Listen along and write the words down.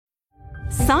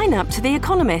Sign up to The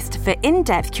Economist for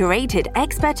in-depth curated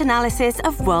expert analysis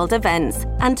of world events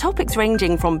and topics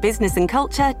ranging from business and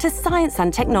culture to science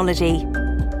and technology.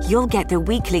 You'll get the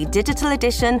weekly digital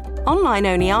edition,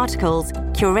 online-only articles,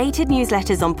 curated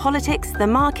newsletters on politics, the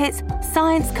markets,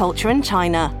 science, culture and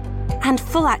China, and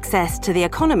full access to The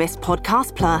Economist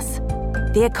Podcast Plus.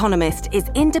 The Economist is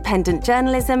independent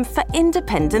journalism for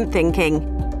independent thinking.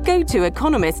 Go to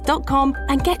economist.com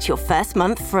and get your first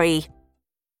month free.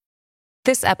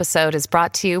 This episode is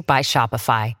brought to you by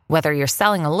Shopify. Whether you're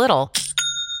selling a little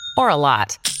or a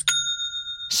lot,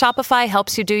 Shopify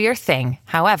helps you do your thing,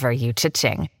 however you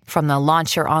cha-ching. From the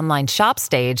launch your online shop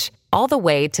stage, all the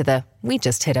way to the we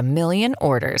just hit 1 million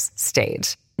orders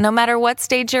stage. No matter what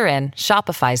stage you're in,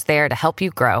 Shopify's there to help you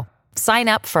grow. Sign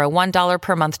up for a $1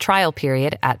 per month trial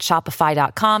period at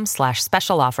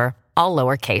shopify.com/special offer, all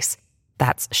lowercase.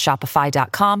 That's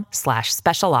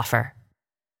shopify.com/special offer.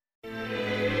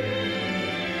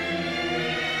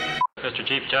 Mr.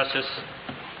 Chief Justice,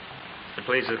 the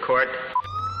pleas of the court.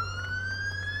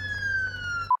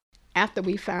 After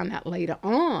we found out later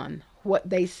on what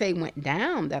they say went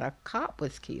down, that a cop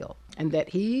was killed and that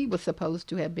he was supposed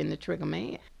to have been the trigger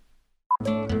man.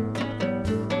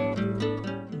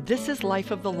 This is Life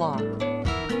of the Law.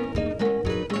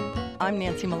 I'm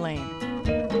Nancy Mullane.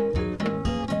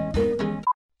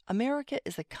 America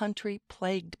is a country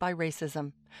plagued by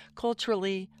racism,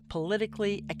 culturally,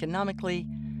 politically, economically.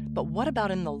 But what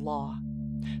about in the law?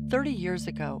 30 years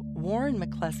ago, Warren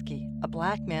McCleskey, a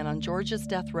black man on Georgia's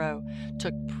death row,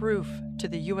 took proof to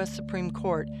the U.S. Supreme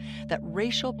Court that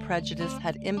racial prejudice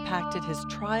had impacted his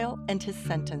trial and his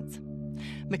sentence.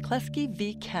 McCleskey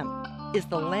v. Kemp is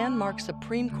the landmark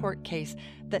Supreme Court case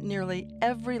that nearly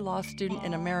every law student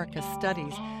in America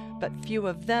studies, but few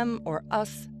of them or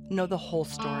us know the whole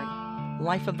story.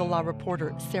 Life of the Law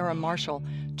reporter Sarah Marshall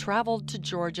traveled to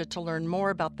Georgia to learn more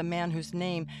about the man whose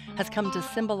name has come to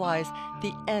symbolize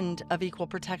the end of equal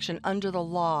protection under the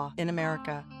law in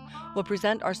America. We'll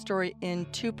present our story in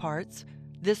 2 parts.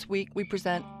 This week we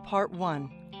present Part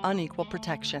 1, Unequal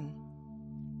Protection.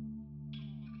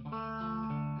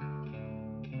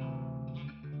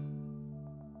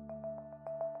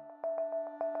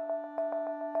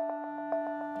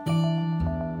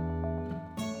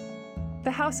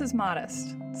 The house is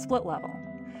modest, split level,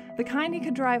 the kind you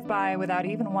could drive by without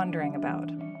even wondering about.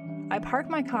 I park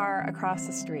my car across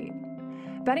the street.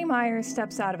 Betty Myers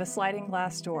steps out of a sliding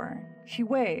glass door. She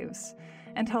waves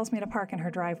and tells me to park in her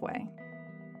driveway.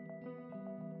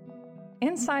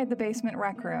 Inside the basement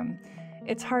rec room,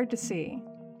 it's hard to see.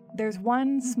 There's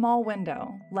one small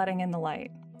window letting in the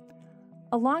light.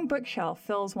 A long bookshelf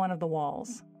fills one of the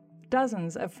walls.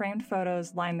 Dozens of framed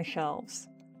photos line the shelves.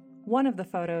 One of the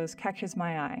photos catches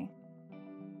my eye.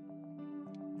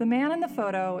 The man in the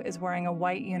photo is wearing a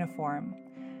white uniform,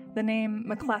 the name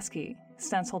McCleskey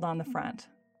stenciled on the front.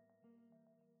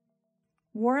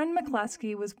 Warren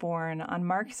McCleskey was born on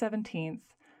March 17,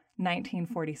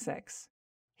 1946.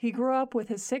 He grew up with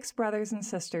his 6 brothers and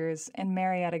sisters in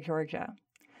Marietta, Georgia.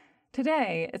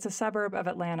 Today, it's a suburb of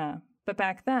Atlanta, but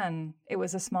back then, it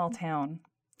was a small town.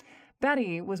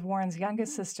 Betty was Warren's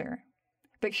youngest sister,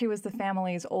 but she was the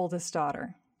family's oldest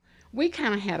daughter. We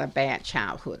kind of had a bad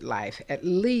childhood life. At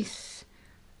least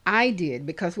I did,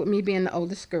 because with me being the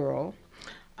oldest girl,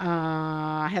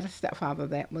 I had a stepfather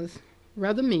that was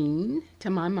rather mean to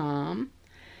my mom.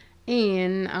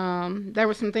 And there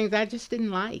were some things I just didn't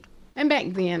like. And back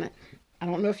then, I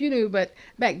don't know if you knew, but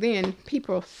back then,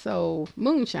 people sold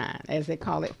moonshine, as they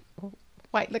call it,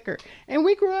 white liquor. And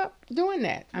we grew up doing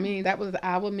that. I mean, that was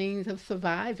our means of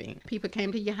surviving. People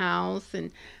came to your house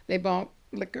and they bought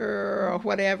liquor or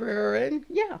whatever, and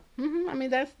I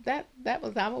mean, that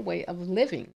was our way of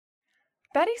living.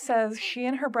 Betty says she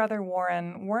and her brother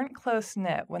Warren weren't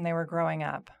close-knit when they were growing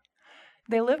up.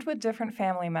 They lived with different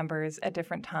family members at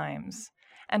different times,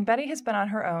 and Betty has been on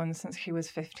her own since she was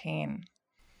 15.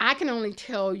 I can only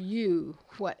tell you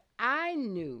what I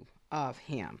knew of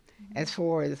him as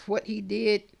far as what he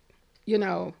did,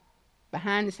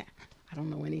 behind the scenes. I don't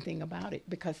know anything about it,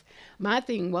 because my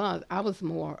thing was I was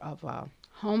more of a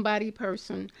homebody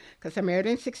person, because I married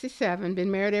in 1967,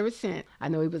 been married ever since. I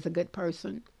know he was a good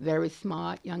person, very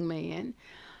smart young man.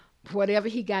 Whatever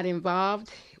he got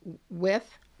involved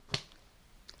with,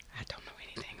 I don't know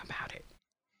anything about it.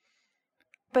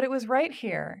 But it was right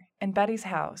here, in Betty's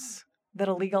house, that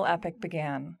a legal epic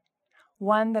began.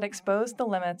 One that exposed the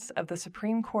limits of the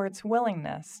Supreme Court's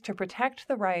willingness to protect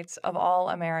the rights of all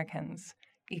Americans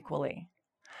equally.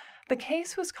 The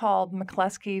case was called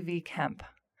McCleskey v. Kemp.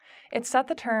 It set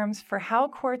the terms for how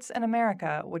courts in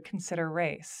America would consider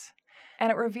race.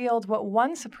 and it revealed what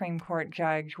one Supreme Court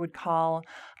judge would call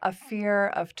a fear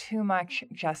of too much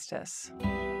justice.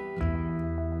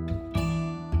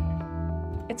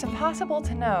 It's impossible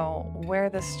to know where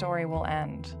this story will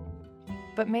end,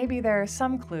 but maybe there are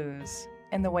some clues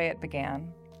in the way it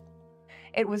began.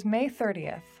 It was May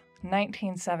 30th,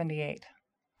 1978.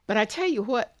 But I tell you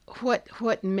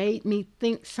what made me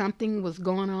think something was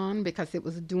going on, because it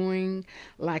was during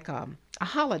like a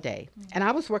holiday. And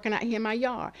I was working out here in my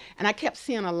yard, and I kept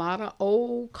seeing a lot of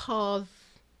old cars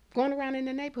going around in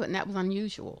the neighborhood, and that was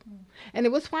unusual. And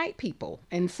it was white people,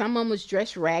 and some of them was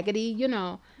dressed raggedy,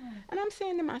 And I'm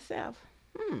saying to myself,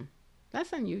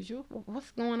 that's unusual.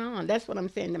 What's going on? That's what I'm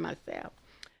saying to myself.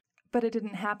 But it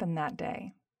didn't happen that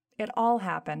day. It all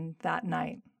happened that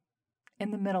night,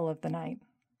 in the middle of the night.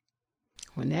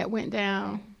 When that went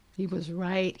down, he was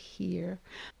right here.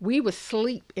 We would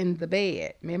sleep in the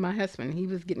bed. Me and my husband, he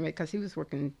was getting ready because he was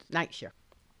working night shift.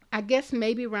 I guess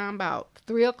maybe around about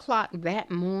 3 o'clock that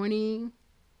morning,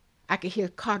 I could hear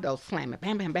car doors slamming.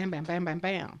 Bam, bam, bam, bam, bam, bam,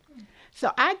 bam.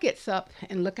 So I gets up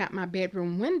and look out my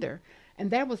bedroom window,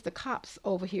 and there was the cops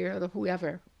over here, or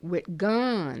whoever, with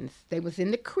guns. They was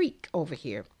in the creek over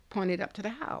here, pointed up to the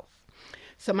house.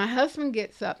 So my husband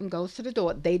gets up and goes to the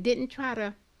door. They didn't try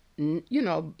to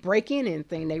break in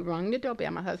anything. They rung the doorbell.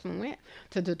 My husband went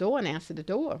to the door and answered the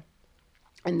door.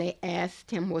 And they asked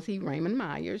him, was he Raymond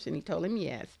Myers? And he told him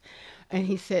yes. And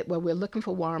he said, well, we're looking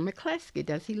for Warren McCleskey.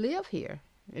 Does he live here?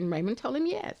 And Raymond told him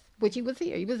yes, which he was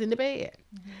here. He was in the bed.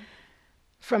 Mm-hmm.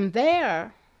 From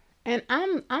there, and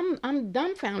I'm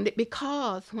dumbfounded,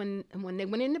 because when they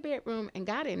went in the bedroom and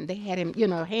got him, they had him,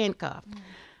 handcuffed. Mm-hmm.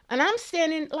 And I'm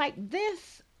standing like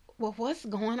this. Well, what's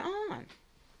going on?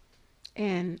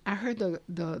 And I heard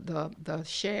the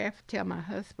sheriff tell my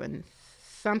husband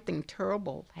something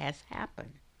terrible has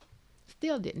happened.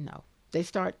 Still didn't know. They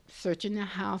start searching the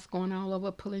house, going all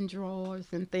over, pulling drawers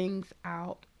and things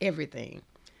out, everything.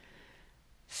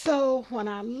 So when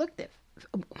I looked at,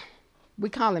 we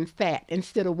call him Fat.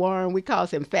 Instead of Warren, we call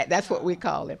him Fat. That's what we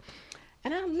call him.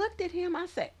 And I looked at him, I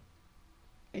said,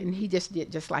 and he just did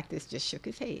just like this, just shook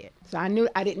his head. So I knew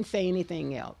I didn't say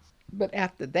anything else. But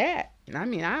after that,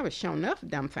 I was sure enough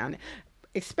dumbfounded,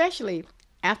 especially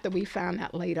after we found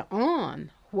out later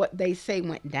on what they say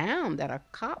went down, that a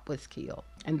cop was killed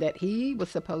and that he was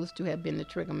supposed to have been the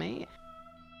trigger man.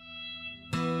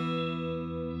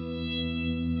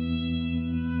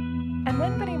 And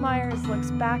when Betty Myers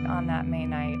looks back on that May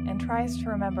night and tries to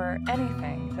remember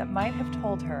anything that might have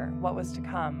told her what was to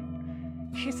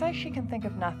come, she says she can think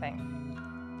of nothing.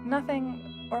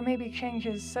 Nothing, or maybe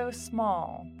changes so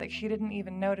small that she didn't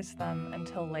even notice them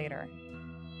until later.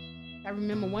 I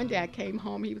remember one day I came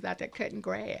home, he was out there cutting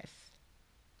grass,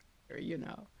 And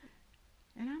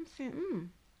I'm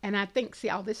saying, And I think,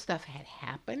 all this stuff had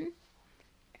happened,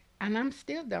 and I'm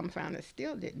still dumbfounded,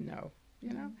 still didn't know,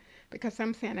 Because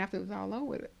I'm saying after it was all over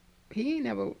with, he ain't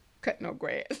never cut no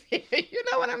grass. You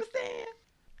know what I'm saying?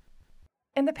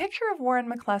 In the picture of Warren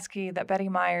McCleskey that Betty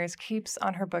Myers keeps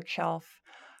on her bookshelf,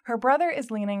 her brother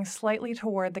is leaning slightly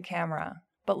toward the camera,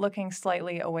 but looking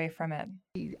slightly away from it.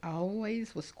 He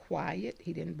always was quiet.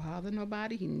 He didn't bother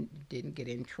nobody. He didn't get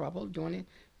in trouble doing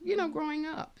it, growing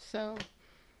up. So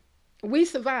we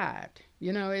survived.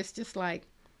 It's just like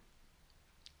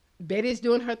Betty's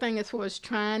doing her thing as far as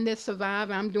trying to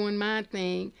survive. I'm doing my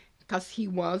thing because he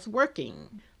was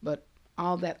working. But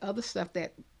all that other stuff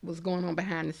that was going on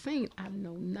behind the scene, I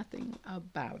know nothing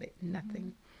about it.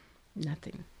 Nothing.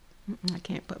 I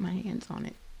can't put my hands on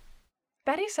it.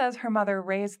 Betty says her mother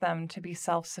raised them to be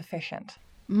self-sufficient.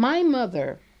 My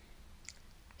mother,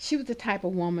 she was the type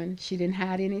of woman, she didn't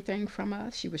hide anything from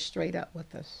us. She was straight up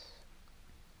with us.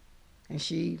 And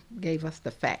she gave us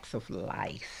the facts of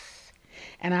life.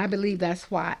 And I believe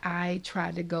that's why I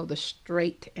tried to go the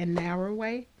straight and narrow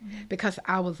way, because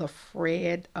I was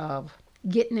afraid of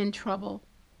getting in trouble,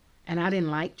 and I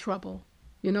didn't like trouble.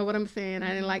 You know what I'm saying?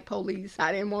 I didn't like police.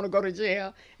 I didn't want to go to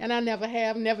jail. And I never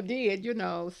did,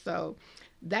 So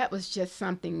that was just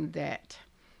something that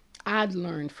I'd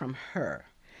learned from her.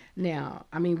 Now,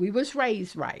 we was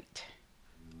raised right.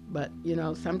 But,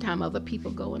 sometimes other people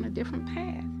go in a different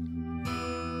path.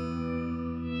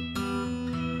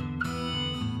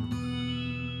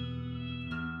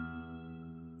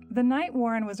 The night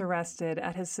Warren was arrested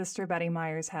at his sister Betty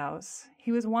Myers' house,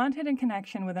 he was wanted in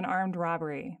connection with an armed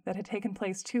robbery that had taken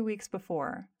place 2 weeks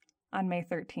before, on May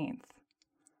 13th.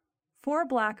 4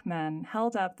 black men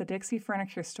held up the Dixie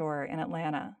Furniture Store in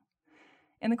Atlanta.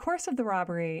 In the course of the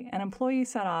robbery, an employee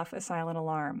set off a silent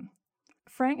alarm.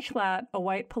 Frank Schlatt, a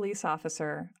white police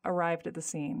officer, arrived at the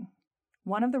scene.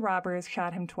 One of the robbers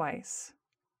shot him twice.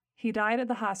 He died at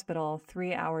the hospital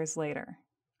 3 hours later.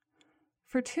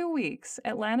 For 2 weeks,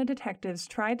 Atlanta detectives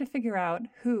tried to figure out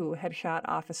who had shot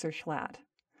Officer Schlatt.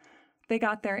 They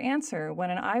got their answer when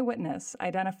an eyewitness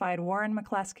identified Warren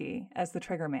McCleskey as the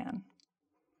triggerman.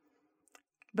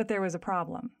 But there was a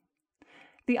problem.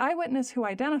 The eyewitness who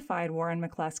identified Warren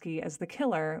McCleskey as the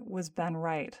killer was Ben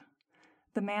Wright,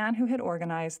 the man who had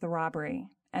organized the robbery,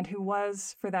 and who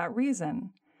was, for that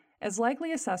reason, as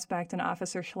likely a suspect in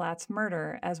Officer Schlatt's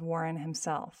murder as Warren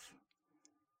himself.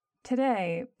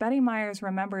 Today, Betty Myers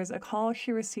remembers a call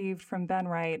she received from Ben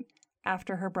Wright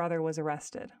after her brother was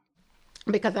arrested.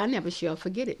 Because I never shall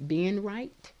forget it. Ben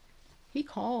Wright, he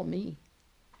called me,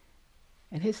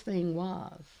 and his thing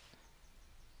was,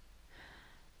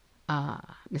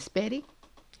 Miss Betty,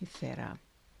 he said,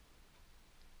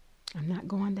 I'm not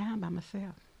going down by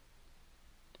myself.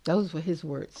 Those were his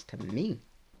words to me.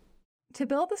 To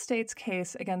build the state's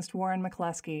case against Warren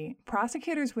McCleskey,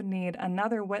 prosecutors would need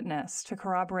another witness to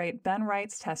corroborate Ben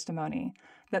Wright's testimony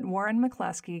that Warren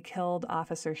McCleskey killed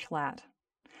Officer Schlatt.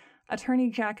 Attorney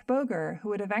Jack Boger, who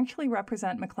would eventually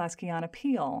represent McCleskey on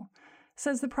appeal,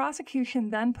 says the prosecution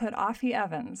then put Offie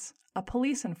Evans, a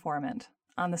police informant,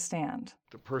 on the stand.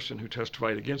 The person who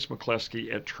testified against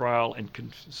McCleskey at trial and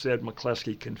said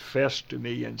McCleskey confessed to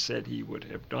me and said he would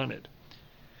have done it,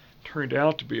 turned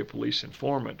out to be a police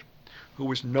informant who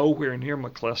was nowhere near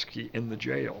McCleskey in the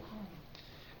jail,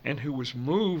 and who was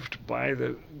moved by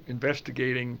the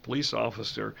investigating police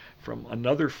officer from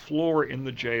another floor in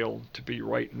the jail to be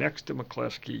right next to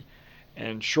McCleskey,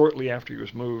 and shortly after he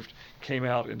was moved, came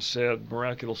out and said,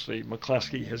 miraculously,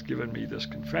 McCleskey has given me this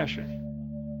confession.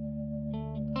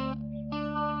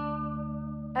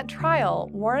 At trial,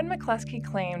 Warren McCleskey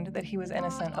claimed that he was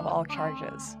innocent of all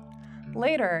charges.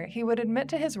 Later, he would admit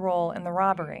to his role in the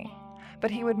robbery, but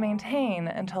he would maintain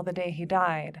until the day he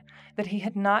died that he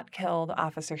had not killed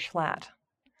Officer Schlatt.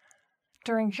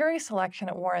 During jury selection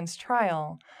at Warren's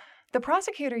trial, the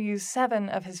prosecutor used 7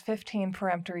 of his 15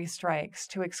 peremptory strikes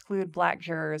to exclude black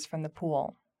jurors from the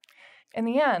pool. In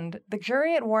the end, the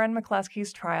jury at Warren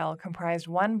McCleskey's trial comprised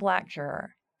 1 black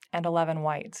juror and 11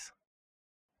 whites.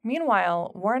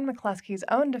 Meanwhile, Warren McCleskey's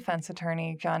own defense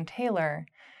attorney, John Taylor,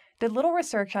 did little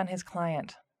research on his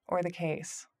client or the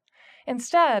case.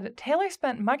 Instead, Taylor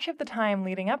spent much of the time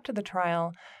leading up to the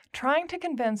trial trying to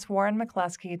convince Warren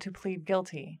McCleskey to plead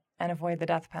guilty and avoid the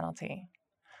death penalty.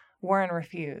 Warren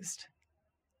refused.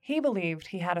 He believed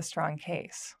he had a strong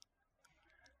case.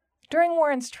 During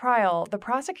Warren's trial, the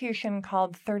prosecution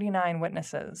called 39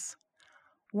 witnesses.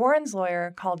 Warren's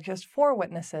lawyer called just 4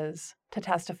 witnesses to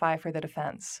testify for the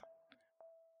defense.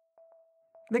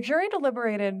 The jury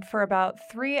deliberated for about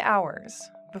 3 hours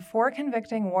before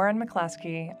convicting Warren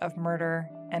McCleskey of murder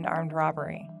and armed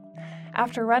robbery.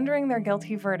 After rendering their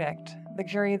guilty verdict, the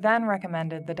jury then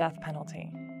recommended the death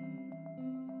penalty.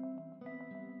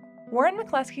 Warren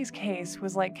McCleskey's case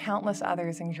was like countless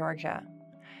others in Georgia.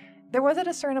 There was a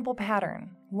discernible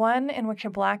pattern, one in which a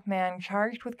black man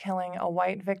charged with killing a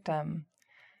white victim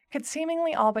could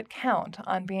seemingly all but count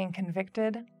on being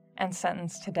convicted and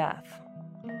sentenced to death.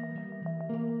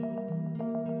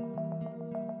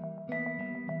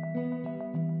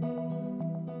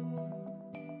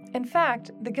 In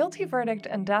fact, the guilty verdict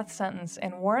and death sentence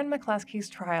in Warren McCleskey's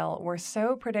trial were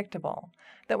so predictable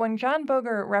that when John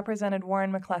Boger represented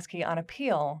Warren McCleskey on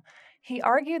appeal, he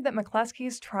argued that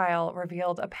McCleskey's trial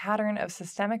revealed a pattern of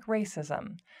systemic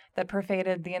racism that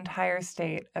pervaded the entire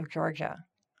state of Georgia.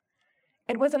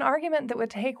 It was an argument that would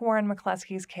take Warren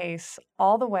McCleskey's case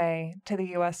all the way to the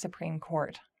U.S. Supreme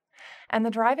Court. And the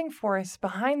driving force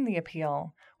behind the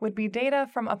appeal would be data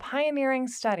from a pioneering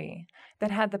study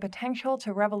that had the potential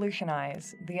to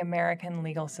revolutionize the American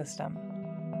legal system.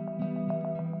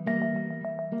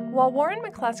 While Warren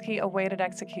McCleskey awaited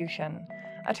execution,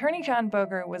 Attorney John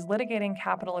Boger was litigating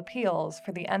capital appeals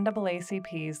for the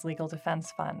NAACP's Legal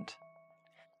Defense Fund.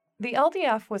 The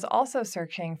LDF was also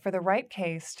searching for the right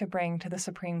case to bring to the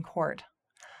Supreme Court,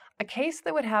 a case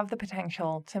that would have the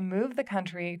potential to move the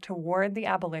country toward the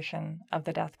abolition of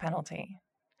the death penalty.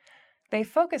 They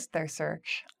focused their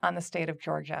search on the state of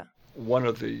Georgia. One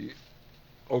of the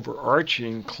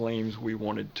overarching claims we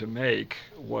wanted to make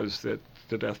was that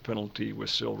the death penalty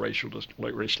was still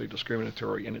racially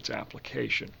discriminatory in its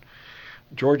application.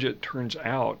 Georgia, it turns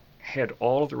out, had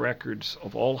all of the records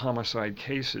of all homicide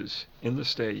cases in the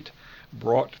state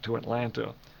brought to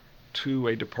Atlanta to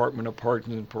a Department of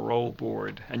Pardons and Parole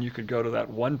board, and you could go to that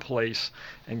one place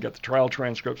and get the trial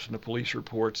transcripts and the police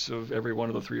reports of every one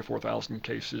of the 3,000 or 4,000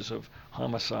 cases of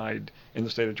homicide in the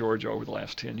state of Georgia over the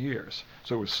last 10 years.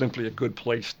 So it was simply a good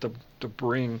place to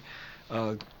bring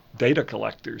data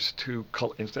collectors to,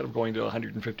 instead of going to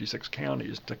 156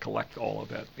 counties, to collect all of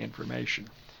that information.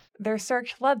 Their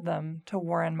search led them to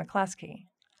Warren McCleskey.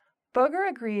 Boger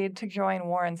agreed to join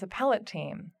Warren's appellate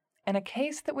team in a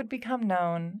case that would become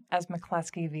known as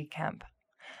McCleskey v. Kemp.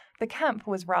 The Kemp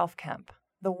was Ralph Kemp,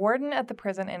 the warden at the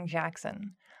prison in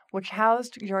Jackson, which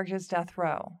housed Georgia's death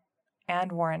row,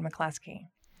 and Warren McCleskey.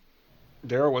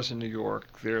 There I was in New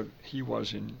York, there he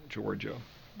was in Georgia.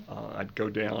 I'd go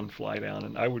down, fly down,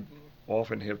 and I would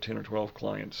often have 10 or 12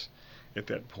 clients at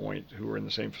that point who were in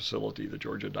the same facility, the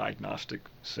Georgia Diagnostic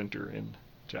Center in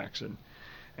Jackson.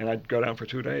 And I'd go down for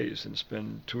 2 days and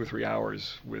spend 2 or 3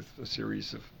 hours with a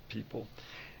series of people.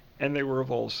 And they were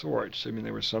of all sorts. I mean,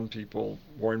 there were some people,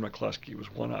 Warren McCleskey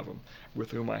was one of them,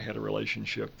 with whom I had a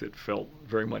relationship that felt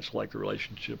very much like the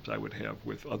relationships I would have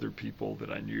with other people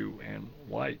that I knew and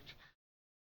liked.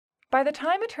 By the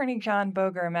time attorney John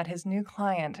Boger met his new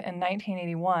client in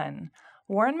 1981,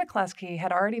 Warren McCleskey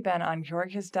had already been on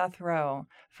Georgia's death row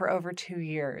for over 2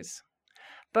 years.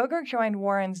 Boger joined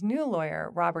Warren's new lawyer,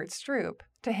 Robert Stroop,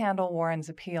 to handle Warren's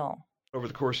appeal. Over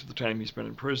the course of the time he spent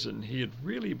in prison, he had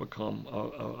really become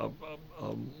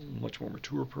a much more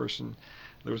mature person.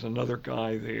 There was another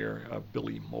guy there,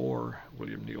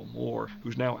 William Neal Moore,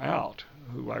 who's now out,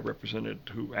 who I represented,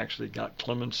 who actually got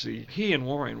clemency. He and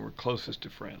Warren were closest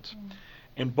of friends.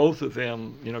 And both of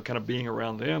them, kind of being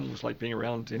around them was like being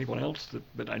around anyone else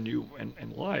that I knew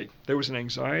and liked. There was an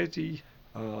anxiety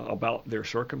about their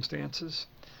circumstances.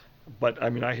 But,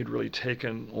 I had really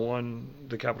taken on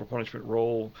the capital punishment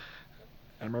role.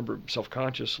 I remember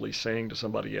self-consciously saying to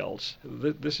somebody else,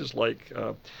 this is like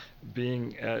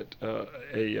being at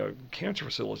a cancer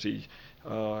facility,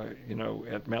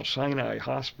 at Mount Sinai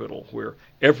Hospital, where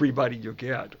everybody you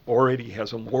get already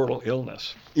has a mortal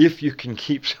illness. If you can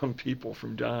keep some people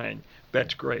from dying,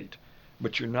 that's great.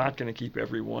 But you're not going to keep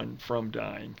everyone from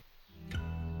dying.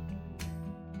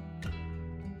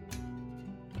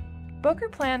 Boger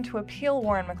planned to appeal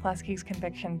Warren McCleskey's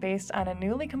conviction based on a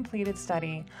newly completed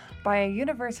study by a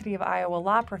University of Iowa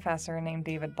law professor named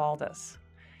David Baldus.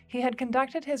 He had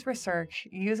conducted his research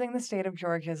using the state of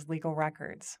Georgia's legal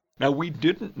records. Now, we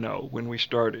didn't know when we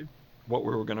started what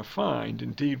we were going to find.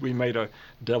 Indeed, we made a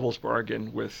devil's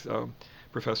bargain with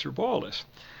Professor Baldus.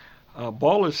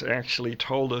 Baldus actually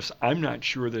told us, I'm not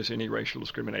sure there's any racial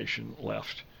discrimination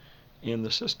left in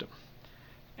the system.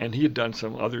 And he had done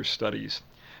some other studies.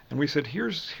 And we said,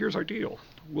 here's our deal.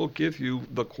 We'll give you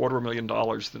the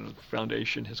 $250,000 that the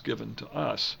foundation has given to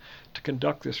us to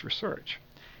conduct this research.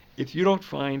 If you don't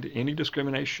find any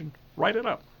discrimination, write it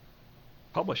up,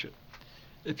 publish it.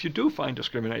 If you do find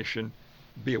discrimination,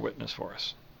 be a witness for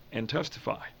us and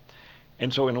testify.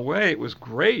 And so in a way, it was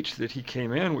great that he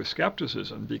came in with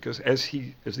skepticism, because as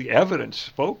the evidence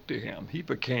spoke to him, he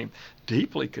became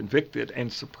deeply convicted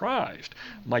and surprised.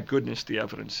 My goodness, the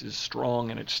evidence is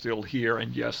strong and it's still here,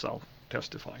 and yes, I'll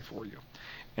testify for you.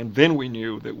 And then we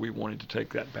knew that we wanted to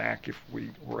take that back, if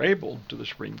we were able, to the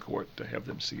Supreme Court to have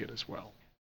them see it as well.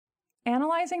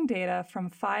 Analyzing data from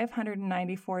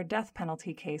 594 death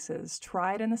penalty cases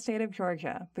tried in the state of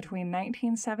Georgia between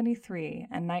 1973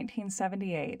 and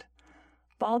 1978,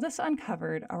 Baldus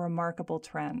uncovered a remarkable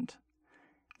trend.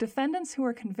 Defendants who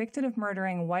were convicted of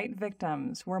murdering white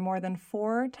victims were more than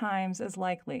 4 times as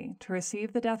likely to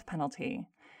receive the death penalty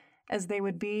as they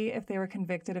would be if they were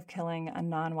convicted of killing a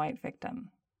non-white victim.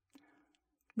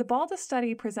 The Baldus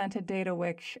study presented data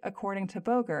which, according to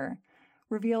Boger,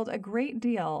 revealed a great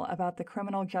deal about the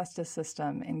criminal justice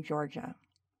system in Georgia.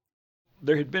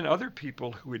 There had been other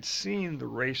people who had seen the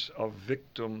race of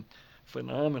victim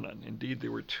phenomenon. Indeed,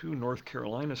 there were 2 North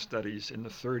Carolina studies in the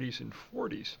 30s and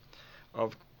 40s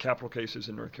of capital cases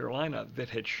in North Carolina that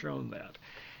had shown that.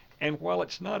 And while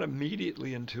it's not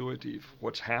immediately intuitive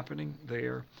what's happening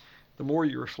there, the more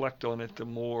you reflect on it, the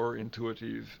more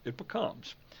intuitive it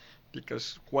becomes.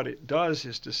 Because what it does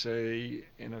is to say,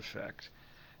 in effect,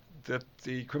 that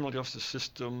the criminal justice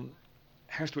system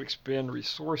has to expend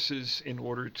resources in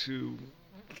order to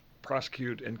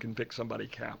prosecute and convict somebody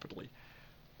capitally.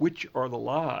 Which are the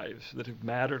lives that have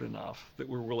mattered enough that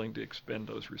we're willing to expend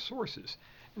those resources?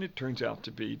 And it turns out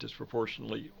to be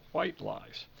disproportionately white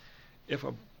lives. If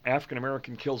an African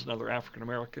American kills another African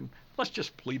American, let's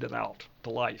just plead it out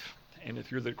to life. And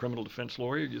if you're the criminal defense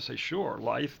lawyer, you say, sure,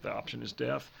 life, the option is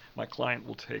death. My client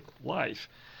will take life.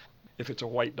 If it's a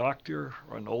white doctor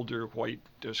or an older white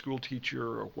school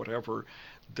teacher or whatever,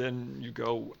 then you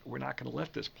go, we're not going to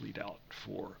let this plead out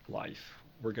for life.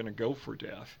 were going to go for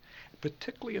death,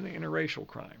 particularly in the interracial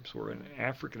crimes, where an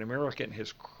African American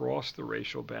has crossed the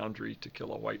racial boundary to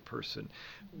kill a white person.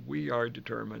 We are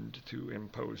determined to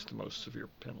impose the most severe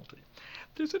penalty.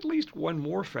 There's at least one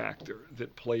more factor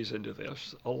that plays into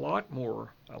this. A lot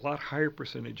higher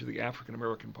percentage of the African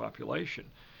American population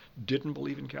didn't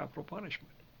believe in capital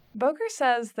punishment. Boger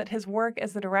says that his work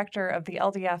as the director of the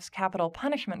LDF's Capital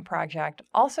Punishment Project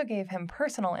also gave him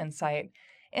personal insight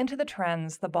into the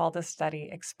trends the Baldus study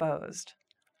exposed.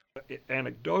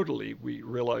 Anecdotally, we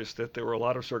realized that there were a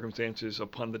lot of circumstances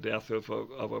upon the death of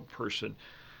a person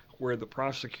where the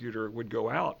prosecutor would go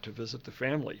out to visit the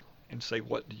family and say,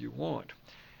 "What do you want?"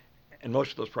 And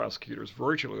most of those prosecutors,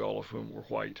 virtually all of whom were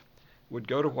white, would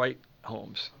go to white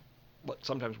homes, but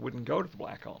sometimes wouldn't go to the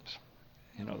black homes.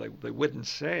 You know, they wouldn't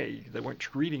say, they weren't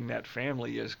treating that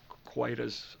family as quite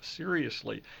as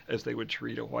seriously as they would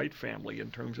treat a white family in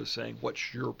terms of saying,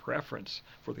 what's your preference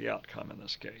for the outcome in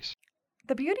this case?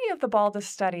 The beauty of the Baldus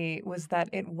study was that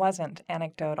it wasn't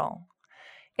anecdotal.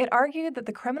 It argued that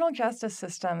the criminal justice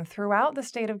system throughout the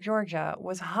state of Georgia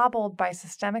was hobbled by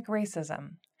systemic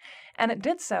racism, and it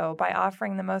did so by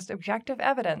offering the most objective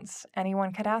evidence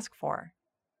anyone could ask for: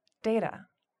 data,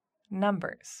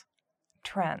 numbers,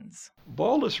 trends.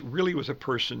 Baldus really was a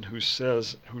person who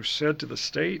said to the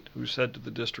state, who said to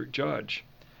the district judge,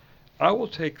 I will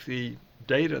take the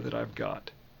data that I've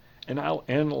got and I'll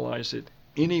analyze it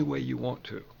any way you want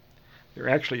to. There are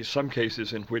actually some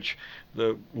cases in which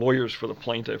the lawyers for the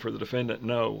plaintiff or the defendant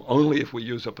know only if we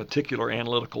use a particular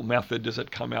analytical method does it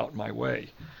come out my way.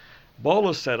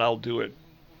 Baldus said, I'll do it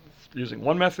using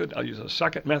one method, I'll use a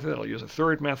second method, I'll use a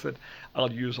third method,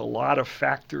 I'll use a lot of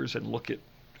factors and look at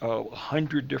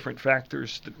 100 different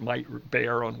factors that might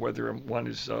bear on whether one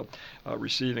is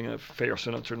receiving a fair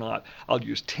sentence or not. I'll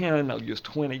use 10, I'll use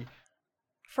 20.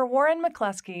 For Warren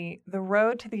McCleskey, the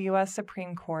road to the U.S.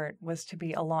 Supreme Court was to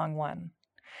be a long one.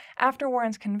 After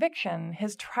Warren's conviction,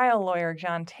 his trial lawyer,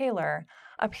 John Taylor,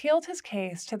 appealed his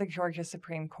case to the Georgia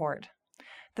Supreme Court.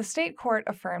 The state court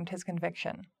affirmed his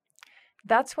conviction.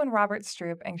 That's when Robert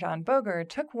Stroop and John Boger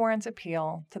took Warren's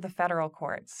appeal to the federal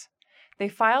courts. They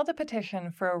filed a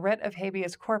petition for a writ of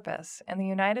habeas corpus in the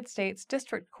United States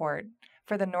District Court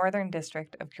for the Northern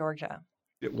District of Georgia.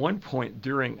 At one point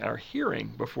during our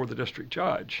hearing before the district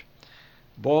judge,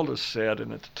 Baldus said,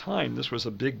 and at the time this was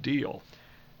a big deal,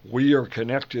 we are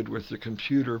connected with the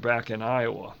computer back in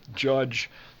Iowa. Judge,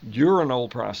 you're an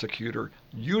old prosecutor.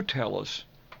 You tell us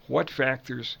what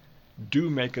factors do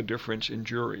make a difference in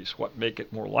juries, what make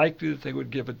it more likely that they would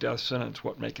give a death sentence,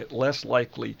 what make it less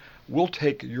likely. We'll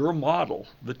take your model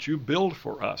that you build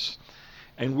for us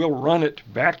and we'll run it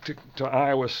back to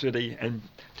Iowa City and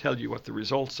tell you what the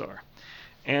results are.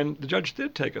 And the judge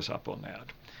did take us up on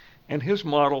that. And his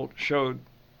model showed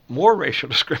more racial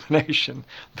discrimination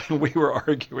than we were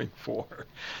arguing for.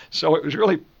 So it was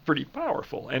really pretty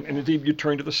powerful. And indeed, you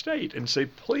turn to the state and say,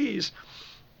 please,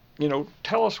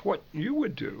 tell us what you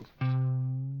would do.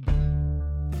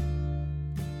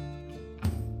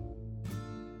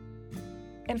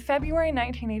 In February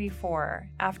 1984,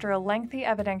 after a lengthy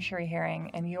evidentiary hearing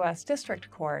in U.S.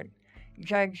 District Court,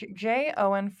 Judge J.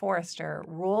 Owen Forrester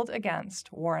ruled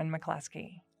against Warren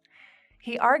McCleskey.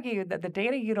 He argued that the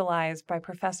data utilized by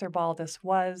Professor Baldus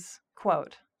was,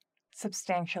 quote,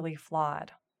 substantially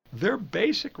flawed. Their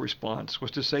basic response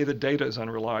was to say the data is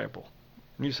unreliable.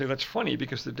 And you say that's funny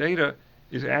because the data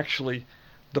is actually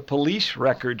the police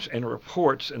records and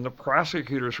reports and the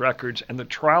prosecutor's records and the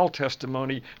trial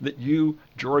testimony that you,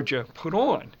 Georgia, put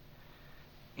on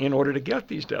in order to get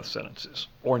these death sentences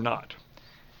or not.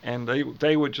 And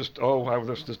they would just,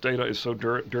 this data is so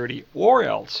dirty, or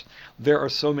else there are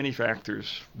so many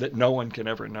factors that no one can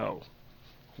ever know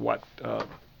what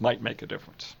might make a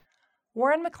difference.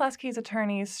 Warren McCleskey's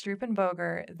attorneys, Stroop and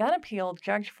Boger, then appealed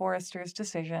Judge Forrester's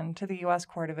decision to the U.S.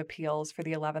 Court of Appeals for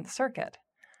the 11th Circuit,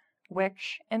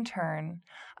 which, in turn,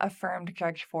 affirmed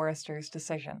Judge Forrester's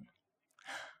decision.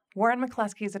 Warren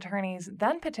McCleskey's attorneys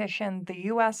then petitioned the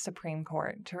U.S. Supreme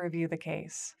Court to review the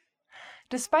case.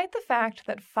 Despite the fact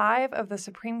that 5 of the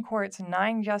Supreme Court's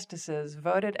 9 justices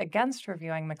voted against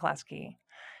reviewing McCleskey,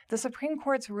 the Supreme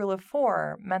Court's Rule of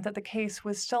 4 meant that the case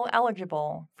was still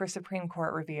eligible for Supreme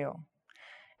Court review.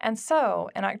 And so,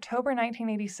 in October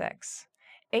 1986,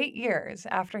 8 years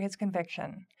after his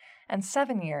conviction, and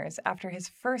 7 years after his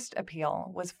first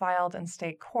appeal was filed in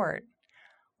state court,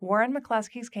 Warren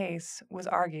McCleskey's case was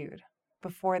argued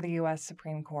before the U.S.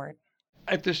 Supreme Court.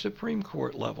 At the Supreme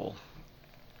Court level,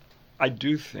 I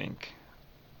do think,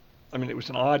 it was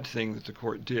an odd thing that the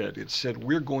court did. It said,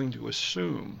 we're going to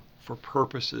assume for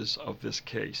purposes of this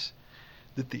case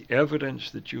that the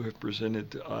evidence that you have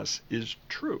presented to us is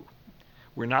true.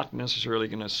 We're not necessarily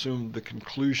going to assume the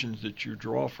conclusions that you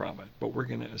draw from it, but we're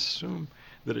going to assume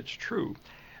that it's true.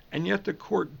 And yet the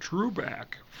court drew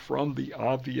back from the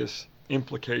obvious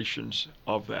implications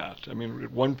of that. I mean,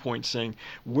 at one point saying,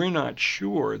 we're not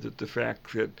sure that the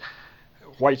fact that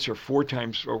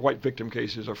white victim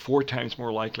cases are 4 times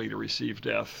more likely to receive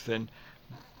death than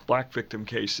black victim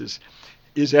cases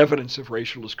is evidence of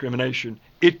racial discrimination.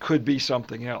 It could be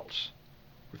something else.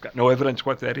 We've got no evidence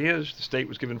what that is. The state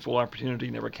was given full opportunity,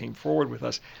 never came forward with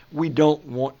us. We don't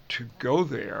want to go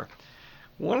there.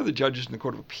 One of the judges in the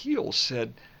Court of Appeals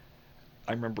said,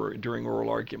 I remember during oral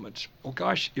arguments, oh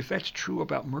gosh, if that's true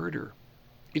about murder,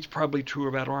 it's probably true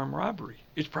about armed robbery.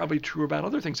 It's probably true about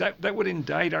other things. That would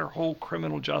indict our whole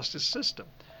criminal justice system.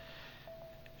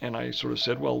 And I sort of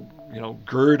said, well,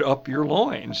 gird up your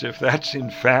loins. If that's in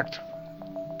fact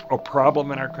a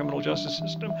problem in our criminal justice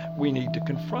system, we need to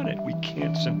confront it. We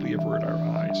can't simply avert our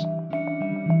eyes.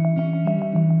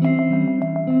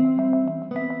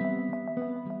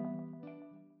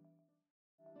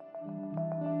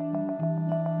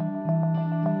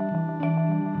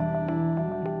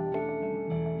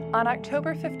 On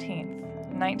October 15,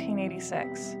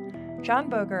 1986, John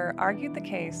Boger argued the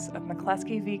case of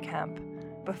McCleskey v. Kemp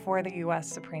before the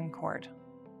U.S. Supreme Court.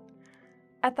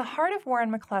 At the heart of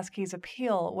Warren McCleskey's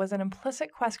appeal was an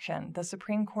implicit question the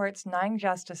Supreme Court's 9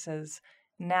 justices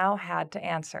now had to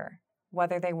answer,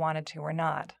 whether they wanted to or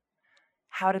not.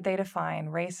 How did they define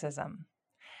racism?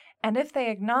 And if they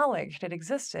acknowledged it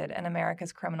existed in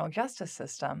America's criminal justice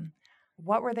system,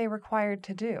 what were they required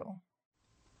to do?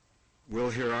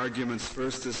 We'll hear arguments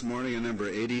first this morning in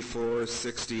number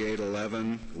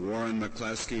 84-6811, Warren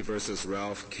McCleskey versus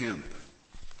Ralph Kemp.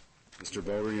 Mr.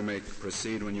 Boger, you may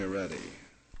proceed when you're ready.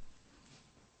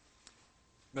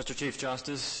 Mr. Chief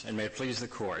Justice, and may it please the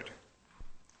Court,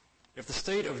 if the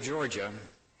state of Georgia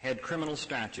had criminal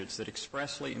statutes that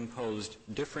expressly imposed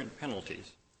different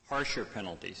penalties, harsher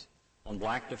penalties, on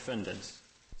black defendants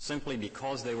simply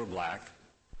because they were black,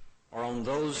 or on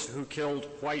those who killed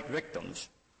white victims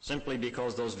simply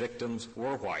because those victims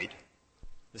were white,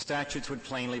 the statutes would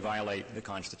plainly violate the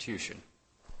Constitution.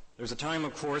 There was a time,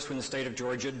 of course, when the state of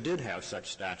Georgia did have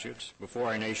such statutes, before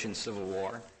our nation's Civil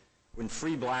War, when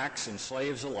free blacks and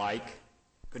slaves alike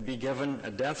could be given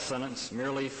a death sentence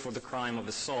merely for the crime of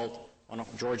assault on a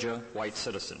Georgia white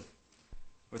citizen.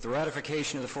 With the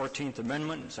ratification of the 14th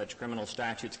Amendment, such criminal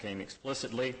statutes came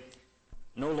explicitly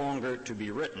no longer to be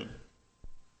written.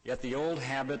 Yet the old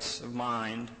habits of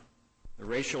mind, the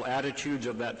racial attitudes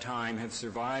of that time have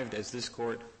survived, as this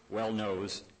Court well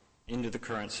knows, into the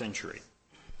current century.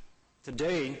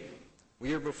 Today,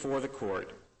 we are before the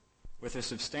Court with a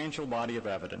substantial body of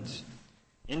evidence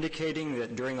indicating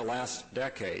that during the last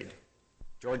decade,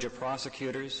 Georgia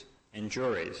prosecutors and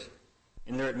juries,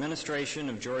 in their administration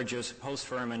of Georgia's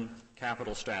post-Furman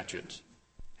capital statutes,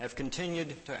 have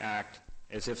continued to act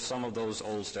as if some of those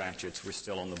old statutes were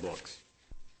still on the books.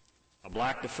 A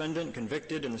black defendant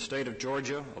convicted in the state of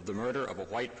Georgia of the murder of a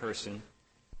white person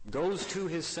goes to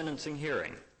his sentencing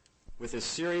hearing with as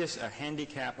serious a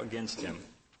handicap against him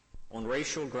on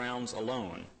racial grounds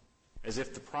alone as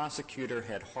if the prosecutor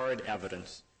had hard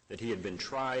evidence that he had been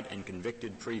tried and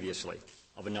convicted previously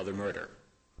of another murder.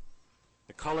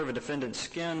 The color of a defendant's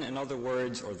skin, in other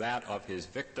words, or that of his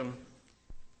victim,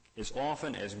 is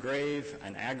often as grave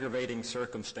an aggravating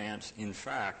circumstance, in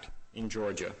fact, in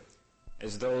Georgia,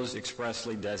 as those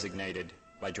expressly designated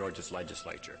by Georgia's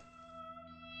legislature.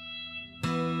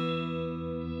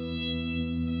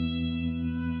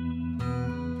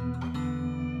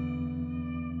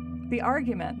 The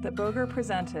argument that Boger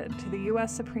presented to the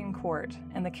U.S. Supreme Court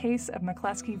in the case of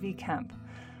McCleskey v. Kemp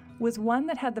was one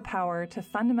that had the power to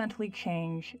fundamentally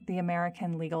change the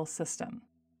American legal system.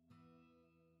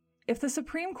 If the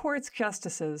Supreme Court's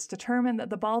justices determined that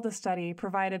the Balda study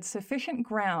provided sufficient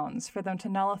grounds for them to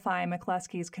nullify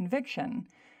McCleskey's conviction,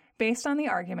 based on the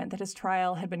argument that his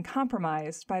trial had been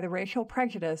compromised by the racial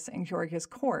prejudice in Georgia's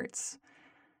courts,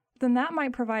 then that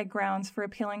might provide grounds for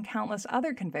appealing countless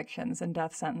other convictions and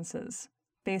death sentences,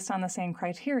 based on the same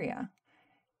criteria.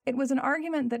 It was an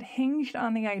argument that hinged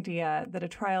on the idea that a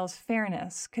trial's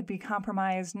fairness could be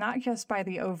compromised not just by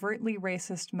the overtly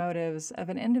racist motives of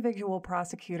an individual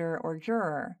prosecutor or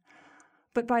juror,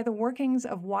 but by the workings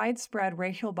of widespread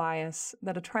racial bias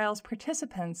that a trial's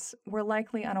participants were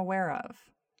likely unaware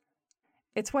of.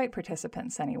 Its white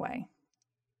participants, anyway.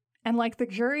 And like the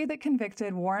jury that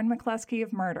convicted Warren McCleskey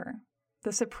of murder,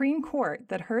 the Supreme Court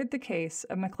that heard the case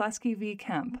of McCleskey v.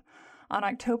 Kemp on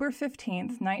October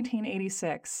 15,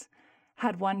 1986,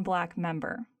 had one black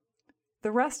member,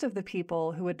 the rest of the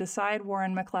people who would decide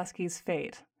Warren McCluskey's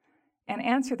fate and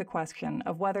answer the question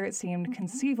of whether it seemed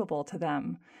conceivable to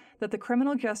them that the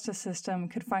criminal justice system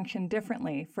could function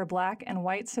differently for black and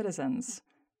white citizens,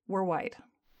 were white.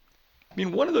 I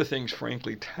mean, one of the things,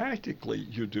 frankly, tactically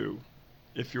you do,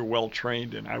 if you're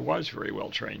well-trained, and I was very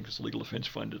well-trained because the Legal Defense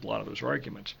Fund did a lot of those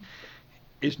arguments,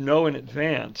 is know in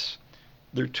advance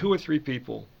there are 2 or 3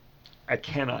 people I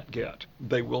cannot get.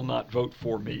 They will not vote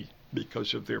for me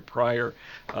because of their prior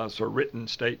sort of written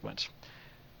statements.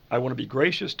 I want to be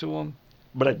gracious to them,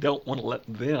 but I don't want to let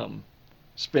them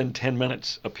spend 10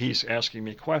 minutes apiece asking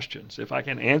me questions. If I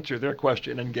can answer their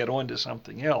question and get on to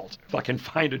something else, if I can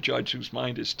find a judge whose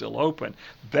mind is still open,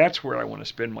 that's where I want to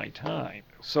spend my time.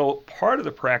 So part of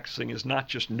the practicing is not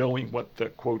just knowing what the,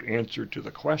 quote, answer to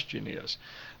the question is,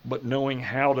 but knowing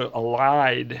how to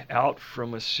elide out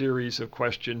from a series of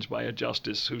questions by a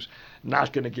justice who's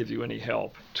not going to give you any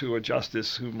help to a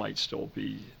justice who might still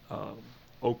be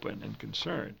open and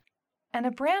concerned. And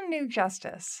a brand new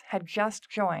justice had just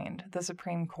joined the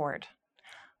Supreme Court,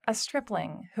 a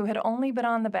stripling who had only been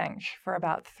on the bench for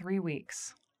about 3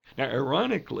 weeks. Now,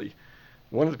 ironically,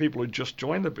 one of the people who just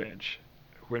joined the bench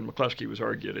when McCluskey was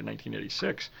argued in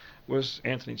 1986 was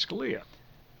Anthony Scalia.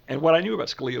 And what I knew about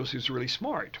Scalia was he was really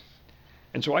smart.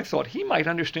 And so I thought he might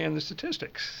understand the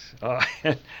statistics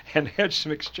and had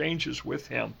some exchanges with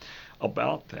him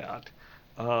about that.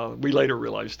 We later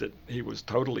realized that he was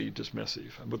totally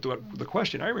dismissive. But the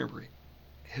question I remember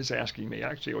his asking me,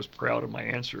 actually I was proud of my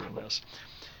answer in this.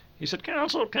 He said,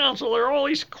 counsel, there are all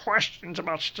these questions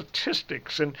about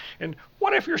statistics. And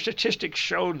what if your statistics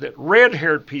showed that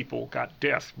red-haired people got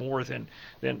death more than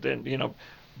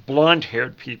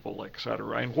blonde-haired people, et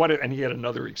cetera? And he had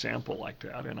another example like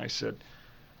that. And I said,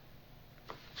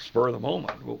 spur of the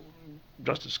moment, well,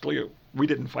 Justice Scalia, we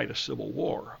didn't fight a civil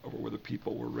war over whether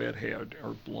people were red-haired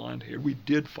or blonde-haired. We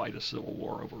did fight a civil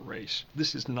war over race.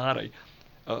 This is not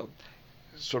a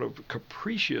sort of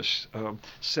capricious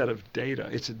set of data.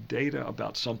 It's a data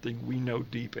about something we know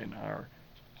deep in our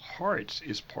hearts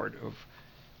is part of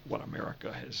what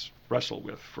America has wrestled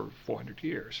with for 400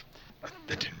 years.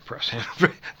 That didn't impress him,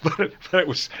 but it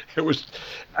was.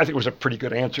 I think it was a pretty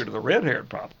good answer to the red-haired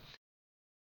problem.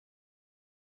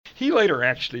 He later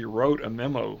actually wrote a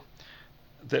memo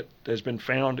that has been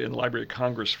found in the Library of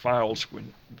Congress files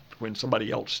when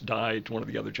somebody else died, one of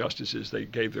the other justices, they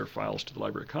gave their files to the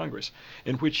Library of Congress,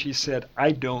 in which he said,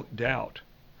 I don't doubt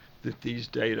that these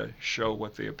data show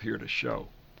what they appear to show.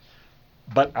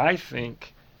 But I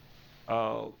think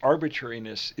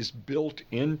arbitrariness is built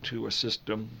into a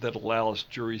system that allows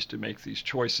juries to make these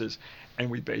choices, and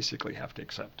we basically have to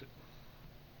accept it.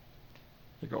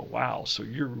 You go, wow, so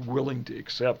you're willing to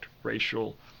accept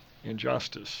racial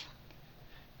injustice.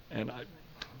 And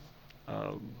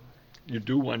you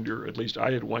do wonder, at least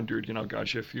I had wondered,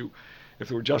 gosh, if there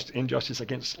were just injustice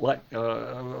against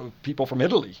people from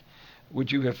Italy,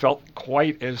 would you have felt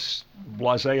quite as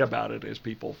blasé about it as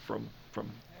people from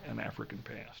an African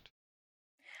past?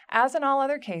 As in all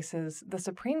other cases, the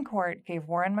Supreme Court gave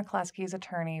Warren McCluskey's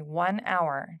attorney 1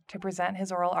 hour to present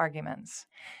his oral arguments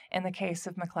in the case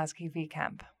of McCluskey v.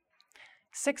 Kemp.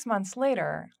 6 months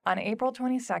later, on April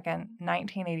 22,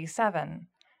 1987,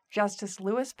 Justice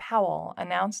Lewis Powell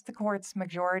announced the court's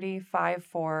majority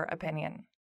 5-4 opinion.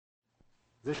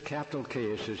 This capital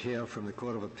case is here from the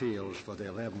Court of Appeals for the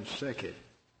 11th Circuit.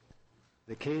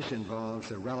 The case involves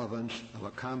the relevance of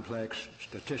a complex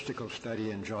statistical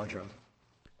study in Georgia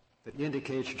that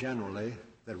indicates generally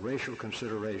that racial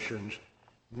considerations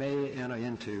may enter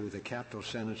into the capital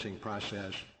sentencing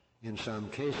process in some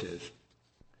cases.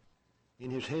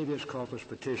 In his habeas corpus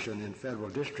petition in federal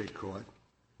district court,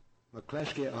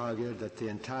 McCluskey argued that the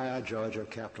entire Georgia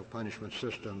capital punishment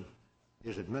system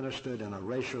is administered in a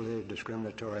racially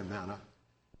discriminatory manner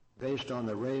based on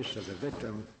the race of the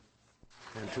victim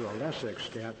and to a lesser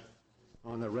extent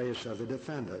on the race of the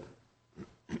defendant.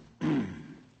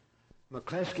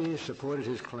 McCluskey supported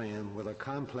his claim with a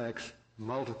complex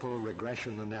multiple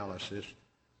regression analysis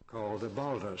called the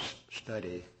Baldus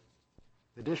study.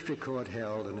 The district court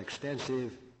held an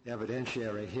extensive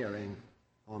evidentiary hearing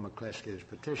on McCluskey's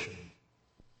petition.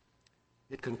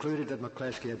 It concluded that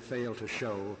McCluskey had failed to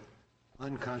show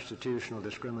unconstitutional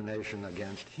discrimination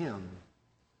against him.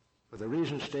 For the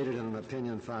reasons stated in an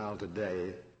opinion filed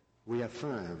today, we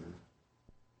affirm,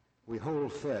 we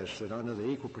hold first that under the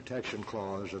Equal Protection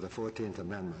Clause of the 14th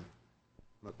Amendment,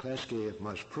 McCluskey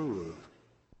must prove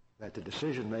that the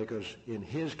decision makers in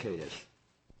his case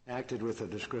acted with a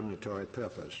discriminatory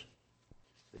purpose.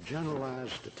 The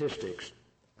generalized statistics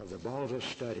of the Baldus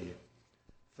study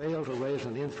failed to raise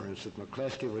an inference that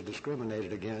McCluskey was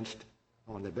discriminated against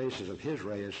on the basis of his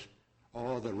race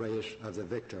or the race of the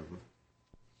victim.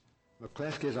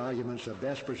 McCleskey's arguments are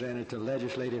best presented to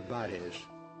legislative bodies.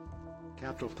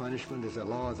 Capital punishment is the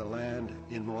law of the land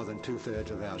in more than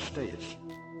two-thirds of our states.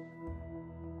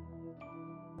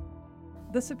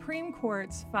 The Supreme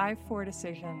Court's 5-4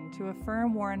 decision to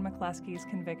affirm Warren McCleskey's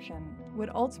conviction would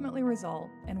ultimately result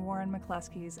in Warren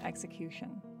McCleskey's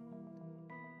execution.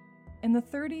 In the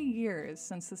 30 years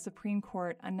since the Supreme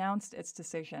Court announced its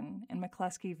decision in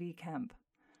McCleskey v. Kemp,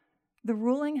 the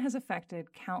ruling has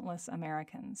affected countless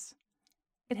Americans.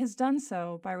 It has done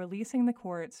so by releasing the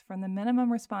courts from the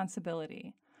minimum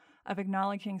responsibility of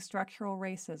acknowledging structural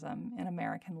racism in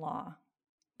American law.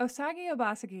 Osagie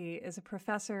Obasagi is a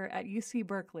professor at UC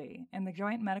Berkeley in the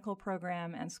Joint Medical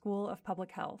Program and School of Public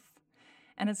Health,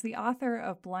 and is the author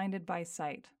of Blinded by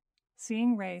Sight,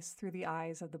 Seeing Race Through the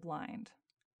Eyes of the Blind.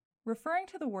 Referring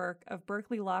to the work of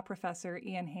Berkeley law professor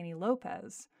Ian Haney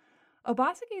Lopez,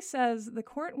 Obasagi says the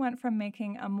court went from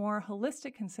making a more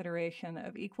holistic consideration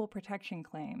of equal protection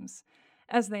claims,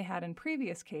 as they had in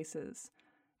previous cases,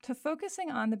 to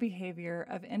focusing on the behavior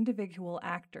of individual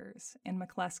actors in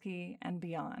McCleskey and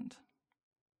beyond.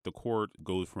 The court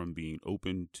goes from being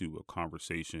open to a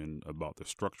conversation about the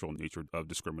structural nature of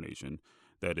discrimination.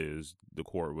 That is, the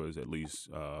court was at least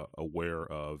aware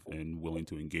of and willing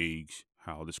to engage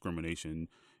how discrimination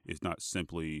is not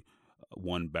simply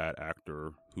one bad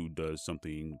actor who does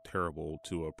something terrible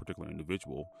to a particular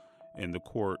individual. And the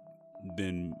court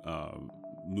then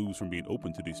moves from being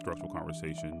open to these structural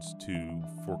conversations to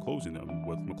foreclosing them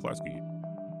with McCleskey.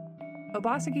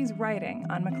 Obasagi's writing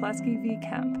on McCleskey v.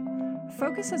 Kemp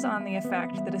focuses on the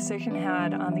effect the decision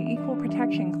had on the Equal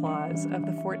Protection Clause of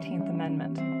the 14th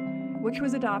Amendment, which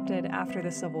was adopted after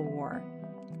the Civil War.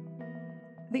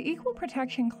 The Equal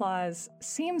Protection Clause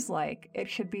seems like it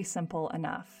should be simple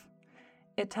enough.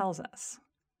 It tells us,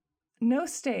 "No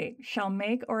state shall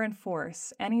make or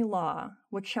enforce any law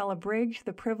which shall abridge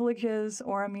the privileges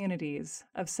or immunities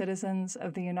of citizens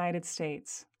of the United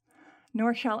States,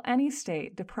 nor shall any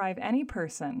state deprive any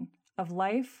person of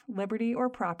life, liberty, or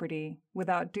property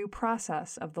without due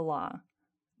process of the law,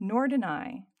 nor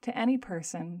deny to any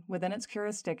person within its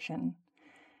jurisdiction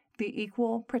the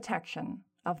equal protection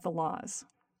of the laws."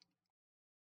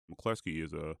 McCleskey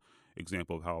is an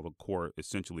example of how the court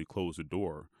essentially closed the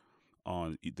door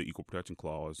on the Equal Protection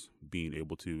Clause being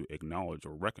able to acknowledge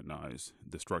or recognize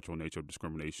the structural nature of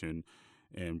discrimination,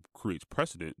 and creates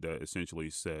precedent that essentially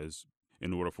says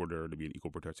in order for there to be an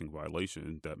equal protection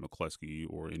violation, that McCleskey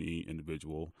or any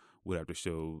individual would have to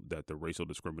show that the racial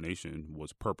discrimination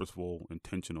was purposeful,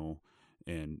 intentional,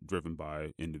 and driven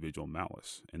by individual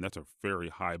malice. And that's a very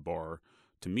high bar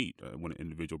to meet when an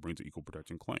individual brings an equal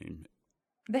protection claim.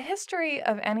 The history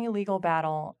of any legal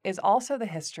battle is also the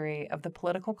history of the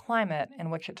political climate in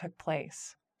which it took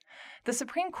place. The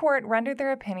Supreme Court rendered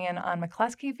their opinion on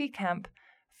McCleskey v. Kemp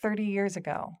 30 years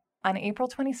ago, on April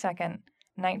 22,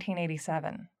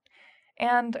 1987.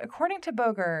 And according to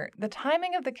Boger, the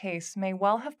timing of the case may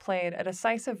well have played a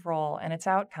decisive role in its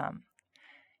outcome.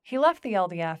 He left the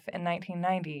LDF in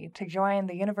 1990 to join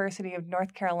the University of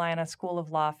North Carolina School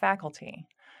of Law faculty,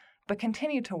 but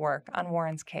continued to work on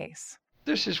Warren's case.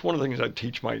 This is one of the things I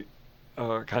teach my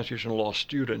constitutional law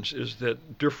students, is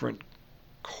that different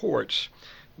courts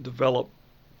develop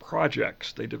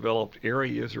projects. They develop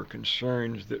areas or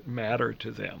concerns that matter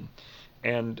to them,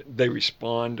 and they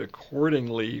respond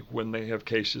accordingly when they have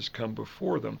cases come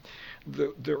before them.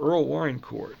 The Earl Warren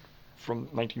Court from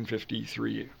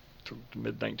 1953 to the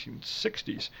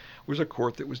mid-1960s was a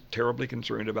court that was terribly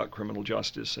concerned about criminal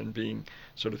justice and being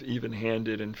sort of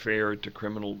even-handed and fair to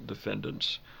criminal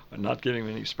defendants, and not giving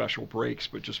them any special breaks,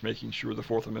 but just making sure the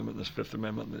Fourth Amendment, the Fifth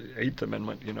Amendment, the Eighth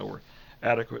Amendment, were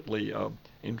adequately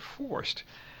enforced.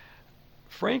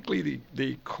 Frankly,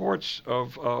 the courts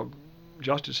of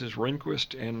Justices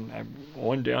Rehnquist and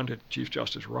on down to Chief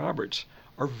Justice Roberts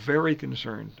are very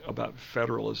concerned about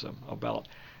federalism, about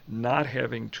not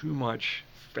having too much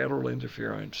federal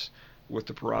interference with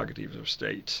the prerogatives of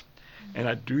states. And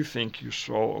I do think you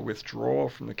saw a withdrawal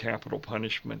from the capital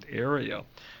punishment area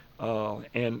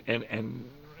and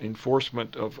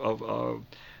enforcement of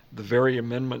the very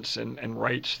amendments and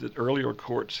rights that earlier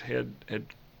courts had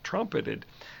trumpeted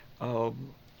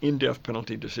in death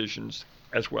penalty decisions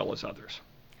as well as others.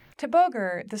 To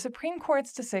Boger, the Supreme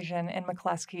Court's decision in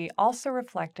McCleskey also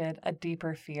reflected a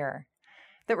deeper fear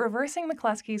that reversing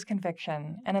McCleskey's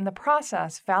conviction and in the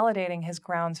process validating his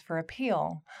grounds for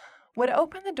appeal would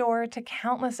open the door to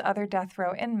countless other death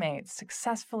row inmates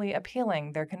successfully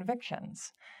appealing their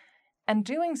convictions, and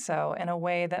doing so in a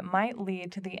way that might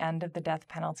lead to the end of the death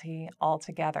penalty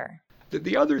altogether.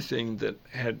 The other thing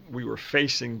that we were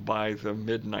facing by the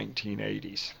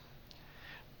mid-1980s,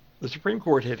 the Supreme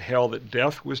Court had held that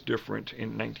death was different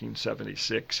in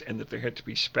 1976 and that there had to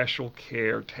be special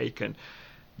care taken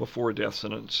before a death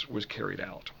sentence was carried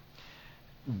out.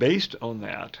 Based on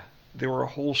that, there were a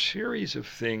whole series of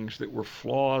things that were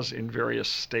flaws in various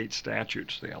state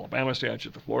statutes, the Alabama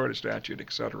statute, the Florida statute,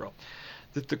 etc.,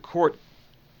 that the court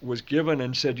was given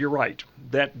and said, you're right,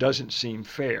 that doesn't seem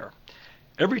fair.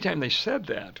 Every time they said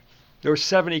that, there were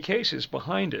 70 cases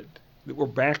behind it that were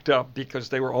backed up because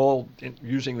they were all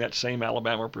using that same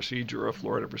Alabama procedure or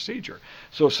Florida procedure.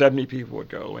 So 70 people would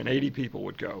go and 80 people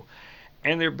would go.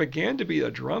 And there began to be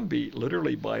a drumbeat,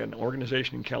 literally by an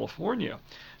organization in California,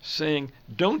 saying,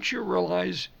 don't you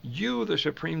realize you, the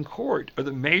Supreme Court, are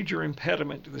the major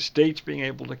impediment to the states being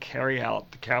able to carry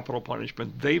out the capital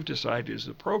punishment they've decided is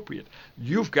appropriate.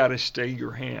 You've got to stay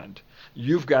your hand.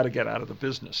 You've got to get out of the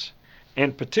business.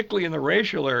 And particularly in the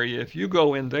racial area, if you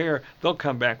go in there, they'll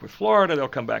come back with Florida, they'll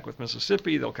come back with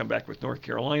Mississippi, they'll come back with North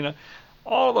Carolina.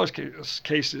 All of those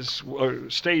cases,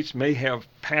 states may have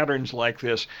patterns like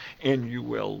this, and you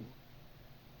will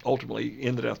ultimately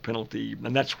end the death penalty,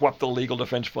 and that's what the Legal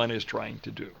Defense Fund is trying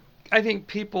to do. I think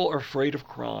people are afraid of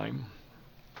crime,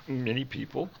 many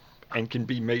people, and can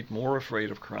be made more afraid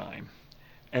of crime.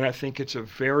 And I think it's a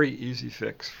very easy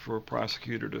fix for a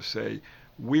prosecutor to say,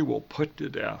 we will put to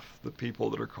death the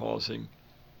people that are causing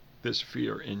this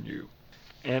fear in you.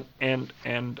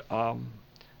 And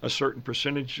a certain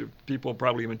percentage of people,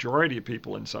 probably a majority of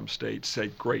people in some states, say,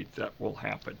 great, that will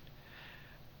happen.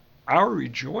 Our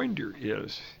rejoinder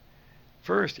is,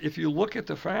 first, if you look at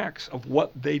the facts of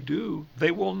what they do, they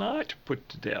will not put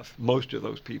to death most of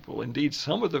those people. Indeed,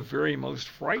 some of the very most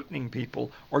frightening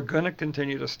people are going to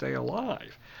continue to stay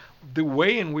alive. The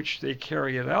way in which they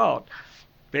carry it out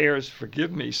bears,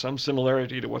 forgive me, some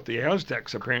similarity to what the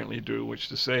Aztecs apparently do, which is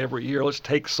to say every year, let's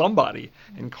take somebody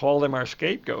and call them our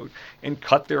scapegoat and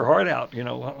cut their heart out,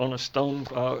 on a stone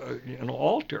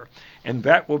altar. And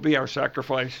that will be our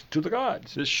sacrifice to the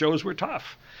gods. This shows we're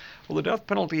tough. Well, the death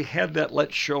penalty had that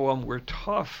let's show them we're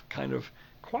tough kind of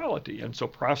quality. And so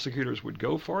prosecutors would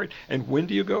go for it. And when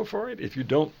do you go for it? If you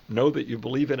don't know that you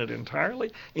believe in it entirely,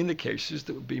 in the cases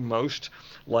that would be most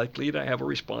likely to have a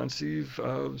responsive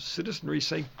citizenry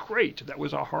say, great, that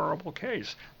was a horrible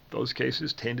case. Those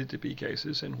cases tended to be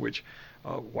cases in which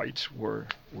whites were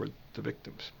the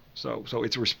victims. So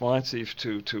it's responsive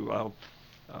to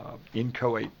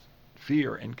inchoate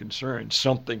fear and concern.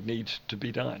 Something needs to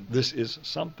be done. This is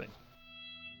something.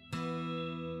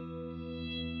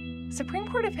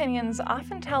 Supreme Court opinions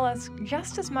often tell us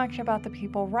just as much about the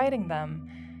people writing them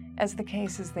as the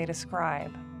cases they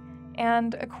describe.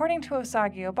 And according to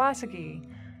Osagie Obasagi,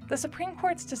 the Supreme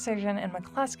Court's decision in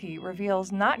McCleskey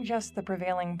reveals not just the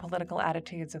prevailing political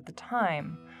attitudes of the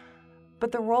time,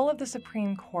 but the role of the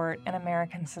Supreme Court in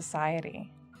American society,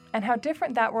 and how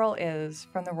different that role is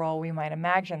from the role we might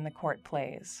imagine the court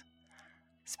plays.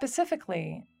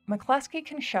 Specifically, McCleskey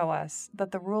can show us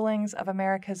that the rulings of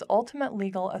America's ultimate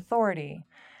legal authority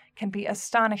can be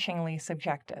astonishingly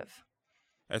subjective.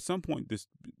 At some point, this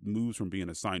moves from being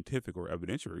a scientific or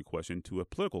evidentiary question to a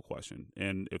political question.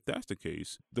 And if that's the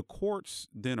case, the courts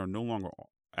then are no longer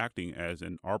acting as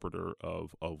an arbiter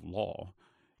of law.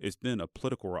 It's then a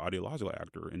political or ideological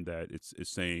actor in that it's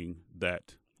saying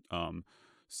that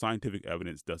scientific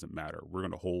evidence doesn't matter. We're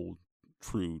going to hold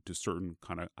true to certain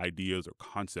kind of ideas or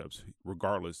concepts,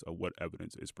 regardless of what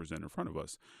evidence is presented in front of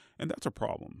us. And that's a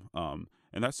problem.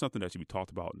 And that's something that should be talked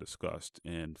about and discussed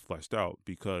and fleshed out,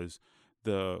 because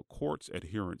the court's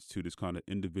adherence to this kind of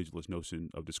individualist notion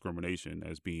of discrimination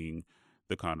as being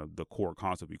the kind of the core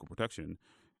concept of equal protection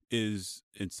is,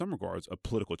 in some regards, a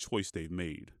political choice they've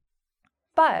made.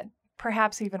 But,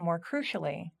 perhaps even more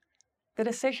crucially, the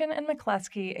decision in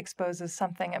McCleskey exposes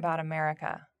something about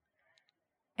America.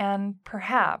 And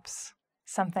perhaps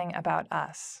something about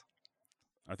us.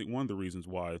 I think one of the reasons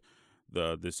why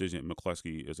the decision in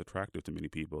McCleskey is attractive to many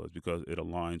people is because it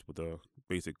aligns with a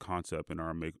basic concept in our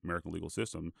American legal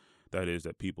system, that is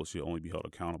that people should only be held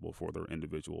accountable for their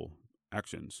individual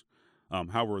actions.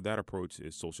 However, that approach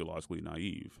is sociologically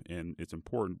naive, and it's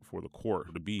important for the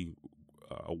court to be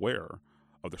aware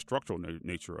of the structural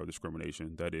nature of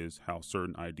discrimination, that is, how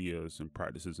certain ideas and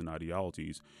practices and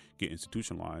ideologies get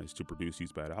institutionalized to produce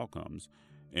these bad outcomes,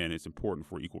 and it's important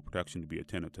for equal protection to be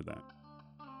attentive to that.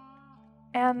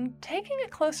 And taking a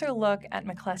closer look at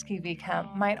McCleskey v.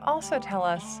 Kemp might also tell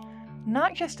us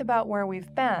not just about where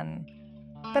we've been,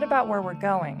 but about where we're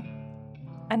going,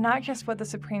 and not just what the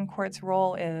Supreme Court's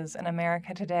role is in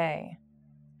America today,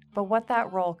 but what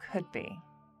that role could be.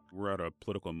 We're at a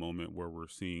political moment where we're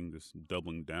seeing this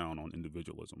doubling down on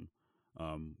individualism,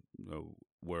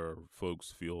 where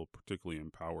folks feel particularly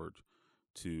empowered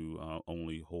to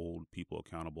only hold people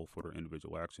accountable for their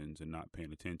individual actions and not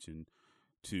paying attention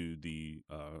to the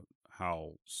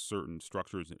how certain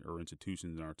structures or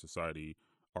institutions in our society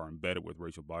are embedded with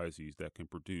racial biases that can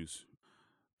produce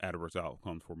adverse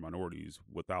outcomes for minorities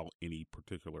without any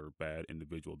particular bad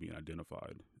individual being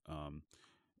identified.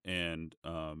 And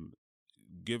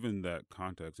given that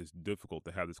context, it's difficult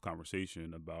to have this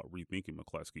conversation about rethinking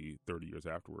McCleskey 30 years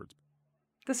afterwards.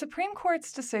 The Supreme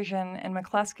Court's decision in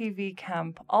McCleskey v.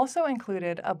 Kemp also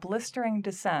included a blistering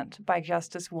dissent by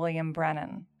Justice William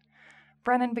Brennan.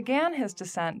 Brennan began his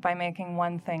dissent by making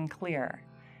one thing clear.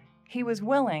 He was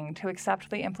willing to accept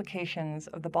the implications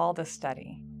of the Baldus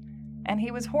study, and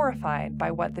he was horrified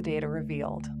by what the data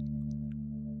revealed.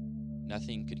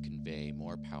 Nothing could convey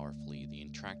more powerfully the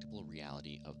intractable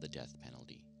reality of the death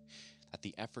penalty. That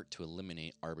the effort to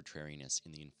eliminate arbitrariness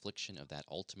in the infliction of that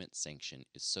ultimate sanction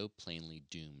is so plainly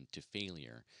doomed to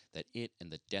failure that it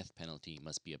and the death penalty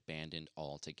must be abandoned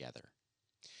altogether.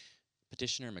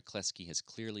 Petitioner McCleskey has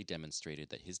clearly demonstrated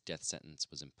that his death sentence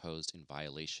was imposed in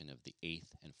violation of the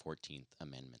 8th and 14th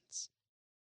Amendments.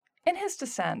 In his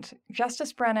dissent,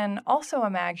 Justice Brennan also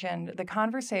imagined the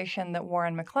conversation that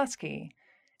Warren McCleskey,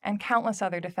 and countless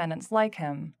other defendants like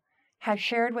him, had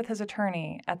shared with his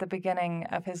attorney at the beginning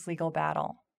of his legal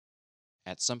battle.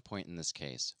 At some point in this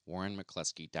case, Warren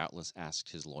McCleskey doubtless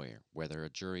asked his lawyer whether a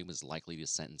jury was likely to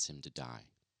sentence him to die.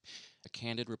 A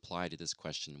candid reply to this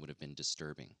question would have been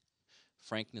disturbing.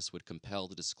 Frankness would compel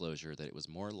the disclosure that it was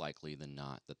more likely than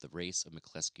not that the race of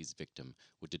McCleskey's victim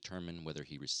would determine whether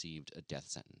he received a death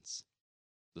sentence.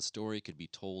 The story could be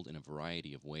told in a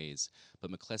variety of ways,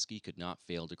 but McCleskey could not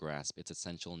fail to grasp its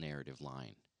essential narrative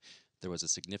line. There was a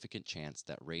significant chance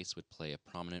that race would play a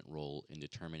prominent role in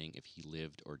determining if he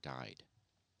lived or died.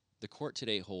 The court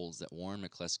today holds that Warren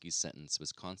McCleskey's sentence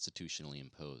was constitutionally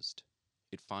imposed.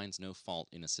 It finds no fault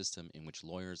in a system in which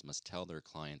lawyers must tell their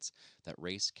clients that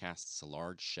race casts a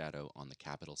large shadow on the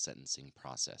capital sentencing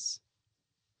process.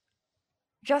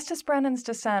 Justice Brennan's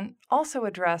dissent also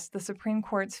addressed the Supreme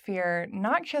Court's fear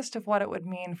not just of what it would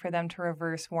mean for them to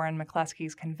reverse Warren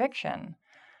McCleskey's conviction,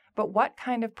 but what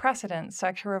kind of precedent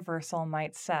such a reversal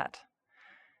might set,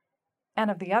 and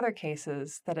of the other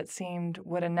cases that it seemed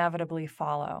would inevitably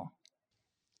follow.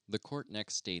 The court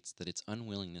next states that its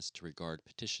unwillingness to regard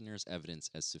petitioner's evidence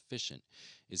as sufficient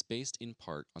is based in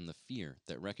part on the fear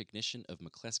that recognition of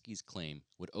McCleskey's claim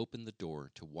would open the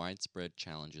door to widespread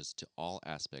challenges to all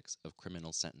aspects of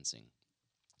criminal sentencing.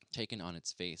 Taken on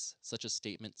its face, such a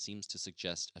statement seems to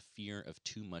suggest a fear of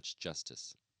too much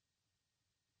justice.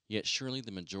 Yet surely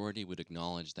the majority would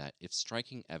acknowledge that if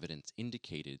striking evidence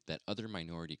indicated that other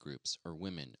minority groups or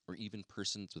women or even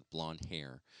persons with blonde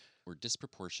hair were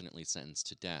disproportionately sentenced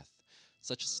to death,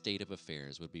 such a state of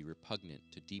affairs would be repugnant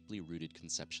to deeply rooted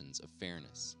conceptions of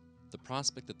fairness. The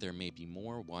prospect that there may be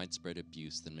more widespread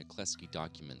abuse than McCleskey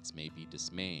documents may be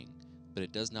dismaying, but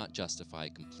it does not justify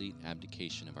complete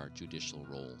abdication of our judicial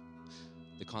role.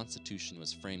 The Constitution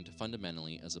was framed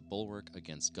fundamentally as a bulwark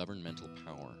against governmental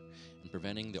power, and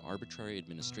preventing the arbitrary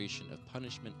administration of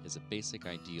punishment is a basic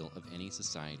ideal of any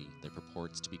society that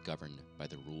purports to be governed by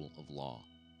the rule of law.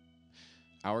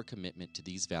 Our commitment to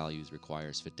these values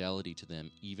requires fidelity to them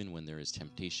even when there is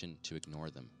temptation to ignore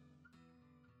them.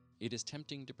 It is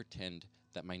tempting to pretend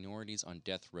that minorities on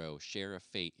death row share a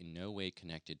fate in no way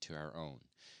connected to our own,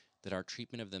 that our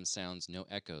treatment of them sounds no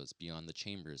echoes beyond the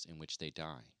chambers in which they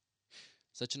die.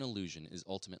 Such an illusion is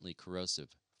ultimately corrosive,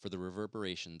 for the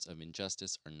reverberations of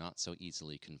injustice are not so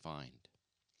easily confined.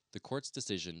 The court's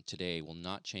decision today will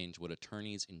not change what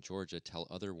attorneys in Georgia tell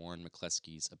other Warren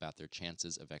McCleskeys about their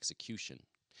chances of execution.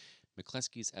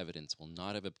 McCleskey's evidence will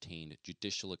not have obtained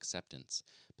judicial acceptance,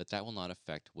 but that will not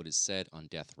affect what is said on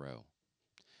death row.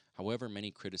 However many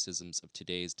criticisms of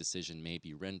today's decision may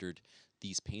be rendered,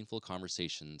 these painful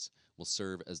conversations will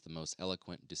serve as the most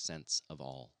eloquent dissents of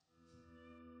all.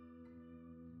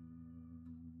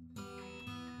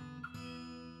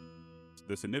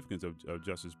 The significance of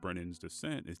Justice Brennan's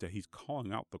dissent is that he's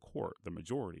calling out the court, the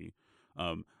majority,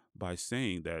 by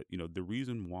saying that, the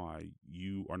reason why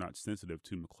you are not sensitive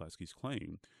to McCleskey's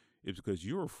claim is because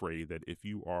you're afraid that if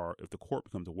the court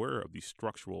becomes aware of these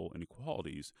structural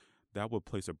inequalities, that would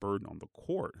place a burden on the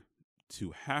court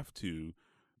to have to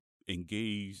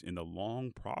engage in the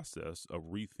long process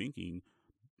of rethinking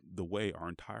the way our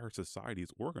entire society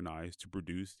is organized to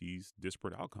produce these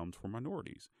disparate outcomes for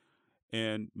minorities.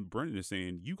 And Brennan is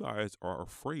saying, you guys are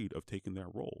afraid of taking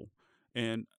that role.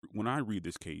 And when I read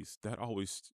this case, that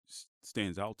always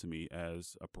stands out to me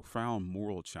as a profound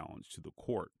moral challenge to the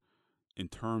court in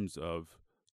terms of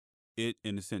it,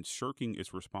 in a sense, shirking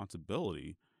its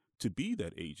responsibility to be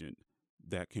that agent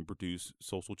that can produce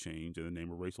social change in the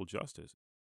name of racial justice.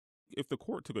 If the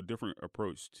court took a different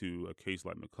approach to a case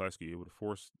like McCleskey, it would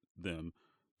force them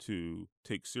to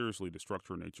take seriously the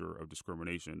structural nature of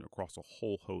discrimination across a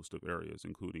whole host of areas,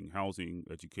 including housing,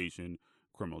 education,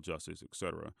 criminal justice,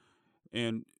 etc.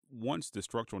 And once the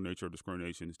structural nature of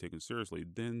discrimination is taken seriously,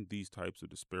 then these types of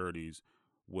disparities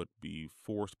would be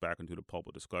forced back into the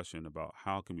public discussion about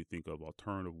how can we think of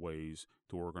alternative ways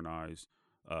to organize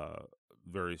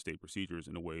various state procedures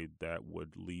in a way that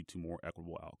would lead to more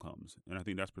equitable outcomes. And I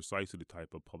think that's precisely the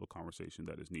type of public conversation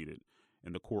that is needed.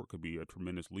 And the court could be a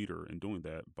tremendous leader in doing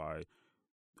that by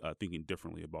thinking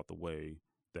differently about the way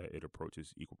that it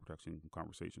approaches equal protection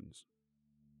conversations.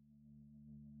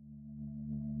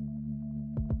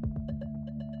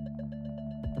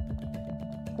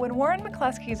 When Warren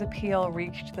McCleskey's appeal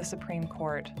reached the Supreme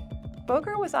Court,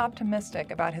 Boger was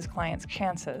optimistic about his client's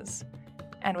chances,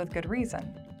 and with good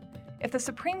reason. If the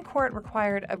Supreme Court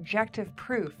required objective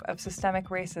proof of systemic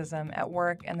racism at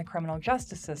work in the criminal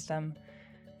justice system,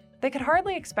 they could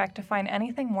hardly expect to find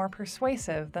anything more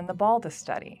persuasive than the Baldus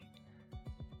study.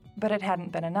 But it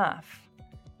hadn't been enough.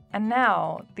 And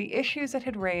now, the issues it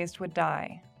had raised would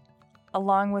die,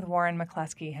 along with Warren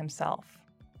McCleskey himself.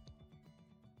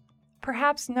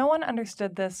 Perhaps no one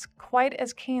understood this quite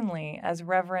as keenly as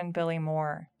Reverend Billy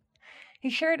Moore. He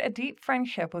shared a deep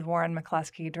friendship with Warren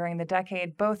McCleskey during the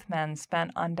decade both men spent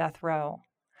on death row.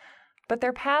 But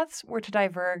their paths were to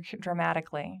diverge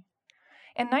dramatically.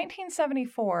 In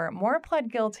 1974, Moore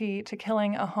pled guilty to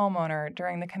killing a homeowner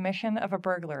during the commission of a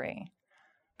burglary.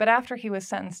 But after he was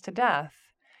sentenced to death,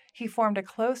 he formed a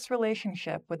close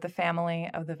relationship with the family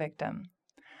of the victim.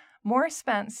 Moore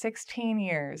spent 16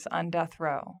 years on death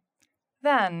row.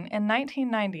 Then, in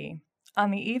 1990,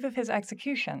 on the eve of his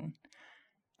execution,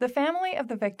 the family of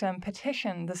the victim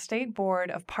petitioned the State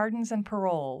Board of Pardons and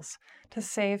Paroles to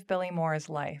save Billy Moore's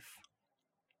life.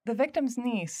 The victim's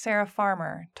niece, Sarah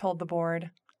Farmer, told the board,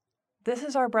 "This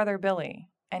is our brother Billy,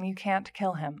 and you can't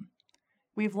kill him.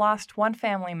 We've lost one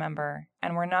family member,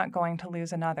 and we're not going to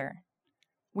lose another.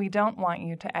 We don't want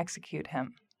you to execute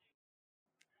him."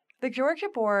 The Georgia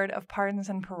Board of Pardons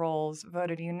and Paroles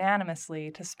voted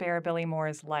unanimously to spare Billy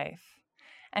Moore's life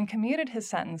and commuted his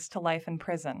sentence to life in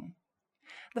prison.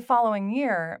 The following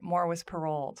year, Moore was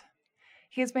paroled.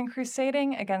 He has been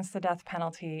crusading against the death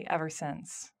penalty ever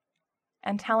since,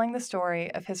 and telling the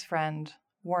story of his friend,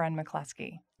 Warren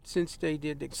McCleskey. Since they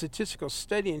did the statistical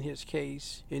study in his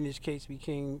case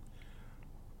became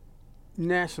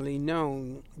nationally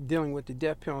known, dealing with the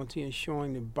death penalty and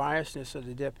showing the biasness of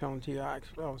the death penalty. I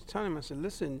was telling him, I said,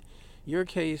 listen, your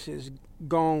case has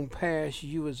gone past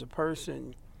you as a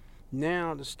person.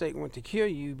 Now the state wants to kill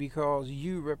you because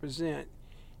you represent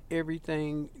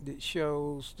everything that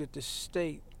shows that the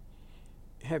state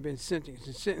have been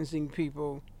sentencing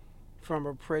people from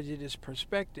a prejudiced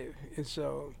perspective. And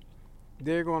so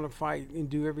they're going to fight and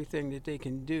do everything that they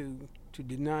can do to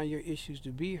deny your issues to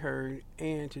be heard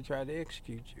and to try to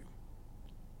execute you.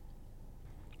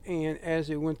 And as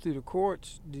it went through the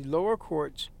courts, the lower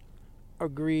courts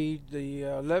agreed, the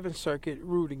 11th Circuit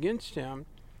ruled against him,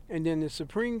 and then the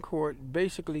Supreme Court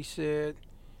basically said,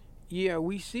 yeah,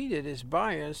 we see that it's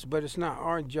biased, but it's not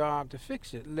our job to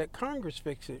fix it. Let Congress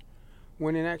fix it.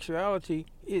 When in actuality,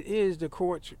 it is the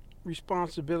court's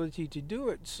responsibility to do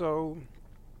it. So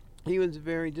he was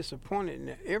very disappointed,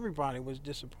 and everybody was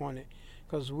disappointed,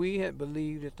 because we had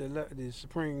believed that the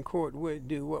Supreme Court would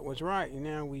do what was right, and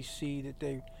now we see that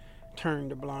they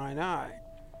turned a blind eye.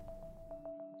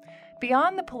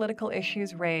 Beyond the political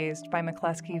issues raised by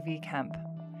McCleskey v. Kemp,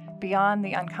 beyond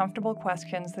the uncomfortable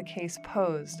questions the case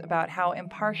posed about how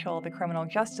impartial the criminal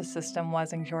justice system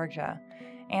was in Georgia,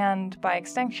 and, by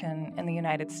extension, in the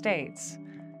United States,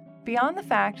 beyond the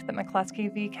fact that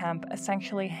McCleskey v. Kemp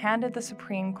essentially handed the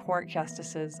Supreme Court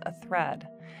justices a thread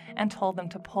and told them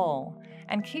to pull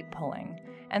and keep pulling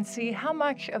and see how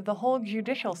much of the whole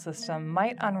judicial system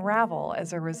might unravel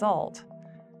as a result.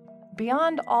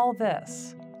 Beyond all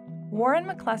this, Warren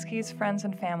McCleskey's friends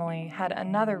and family had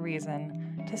another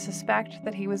reason to suspect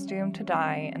that he was doomed to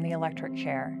die in the electric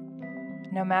chair,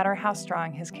 no matter how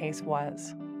strong his case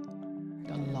was.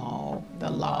 The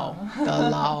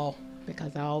law.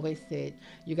 Because I always said,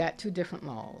 you got two different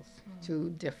laws, two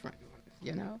different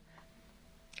ones,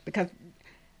 Because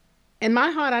in my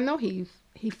heart, I know he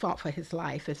fought for his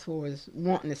life as far as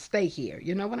wanting to stay here,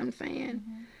 you know what I'm saying?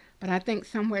 Mm-hmm. But I think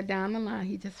somewhere down the line,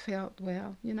 he just felt,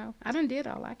 well, I done did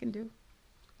all I can do.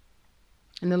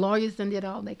 And the lawyers done did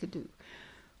all they could do.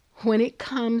 When it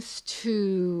comes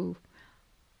to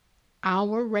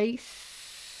our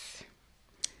race,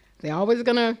 they're always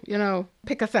going to,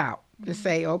 pick us out and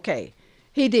say, okay,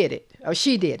 he did it or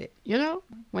she did it,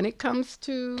 When it comes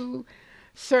to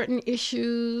certain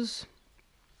issues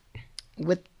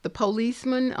with the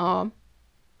policeman or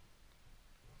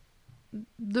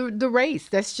the race,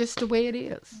 that's just the way it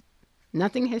is.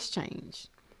 Nothing has changed.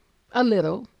 A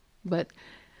little, but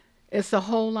it's a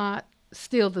whole lot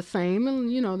still the same.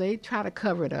 And, they try to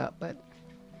cover it up, but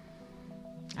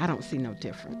I don't see no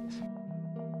difference.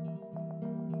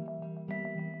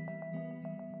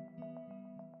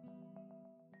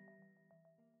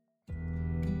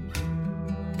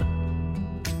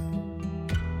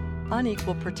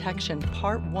 Unequal Protection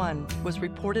Part 1 was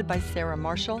reported by Sarah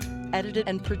Marshall, edited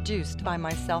and produced by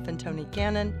myself and Tony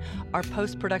Gannon. Our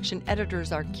post-production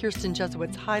editors are Kirsten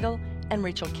Jesuits-Heidel and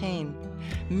Rachel Kane.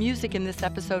 Music in this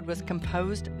episode was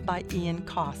composed by Ian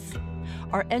Koss.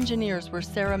 Our engineers were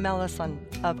Sarah Mellison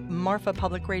of Marfa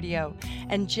Public Radio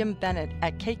and Jim Bennett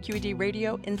at KQED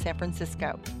Radio in San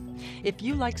Francisco. If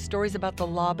you like stories about the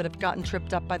law but have gotten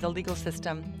tripped up by the legal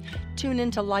system, tune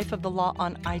into Life of the Law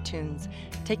on iTunes.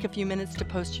 Take a few minutes to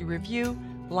post your review,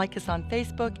 like us on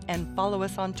Facebook, and follow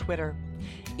us on Twitter.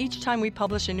 Each time we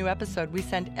publish a new episode, we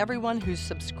send everyone who's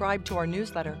subscribed to our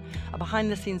newsletter a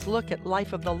behind-the-scenes look at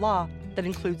Life of the Law that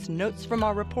includes notes from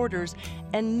our reporters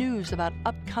and news about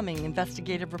upcoming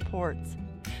investigative reports.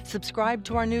 Subscribe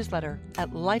to our newsletter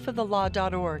at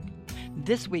lifeofthelaw.org.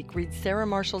 This week, read Sarah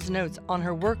Marshall's notes on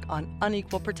her work on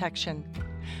unequal protection.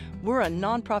 We're a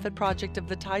nonprofit project of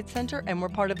the Tide Center, and we're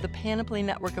part of the Panoply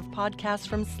network of podcasts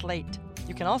from Slate.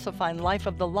 You can also find Life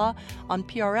of the Law on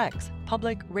PRX,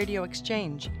 Public Radio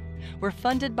Exchange. We're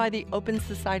funded by the Open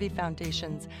Society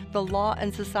Foundations, the Law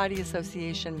and Society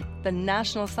Association, the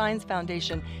National Science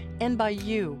Foundation, and by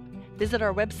you. Visit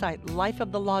our website,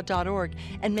 lifeofthelaw.org,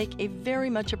 and make a very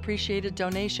much appreciated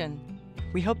donation.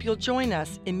 We hope you'll join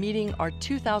us in meeting our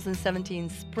 2017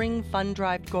 Spring Fund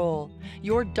Drive goal.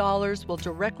 Your dollars will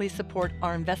directly support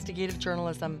our investigative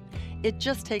journalism. It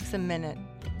just takes a minute.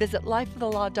 Visit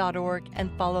lifeofthelaw.org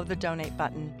and follow the donate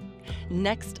button.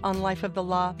 Next on Life of the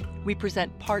Law, we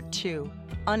present Part 2,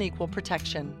 Unequal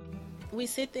Protection. We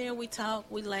sit there, we talk,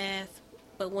 we laugh,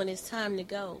 but when it's time to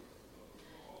go,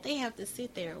 they have to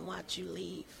sit there and watch you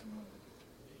leave.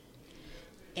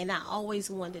 And I always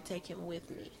wanted to take him with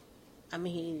me. I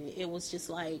mean, it was just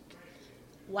like,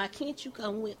 why can't you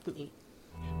come with me?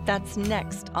 That's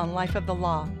next on Life of the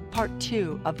Law, Part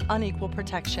 2 of Unequal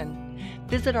Protection.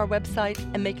 Visit our website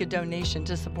and make a donation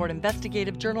to support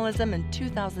investigative journalism in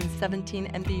 2017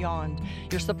 and beyond.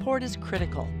 Your support is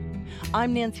critical.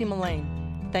 I'm Nancy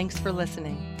Mullane. Thanks for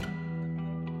listening.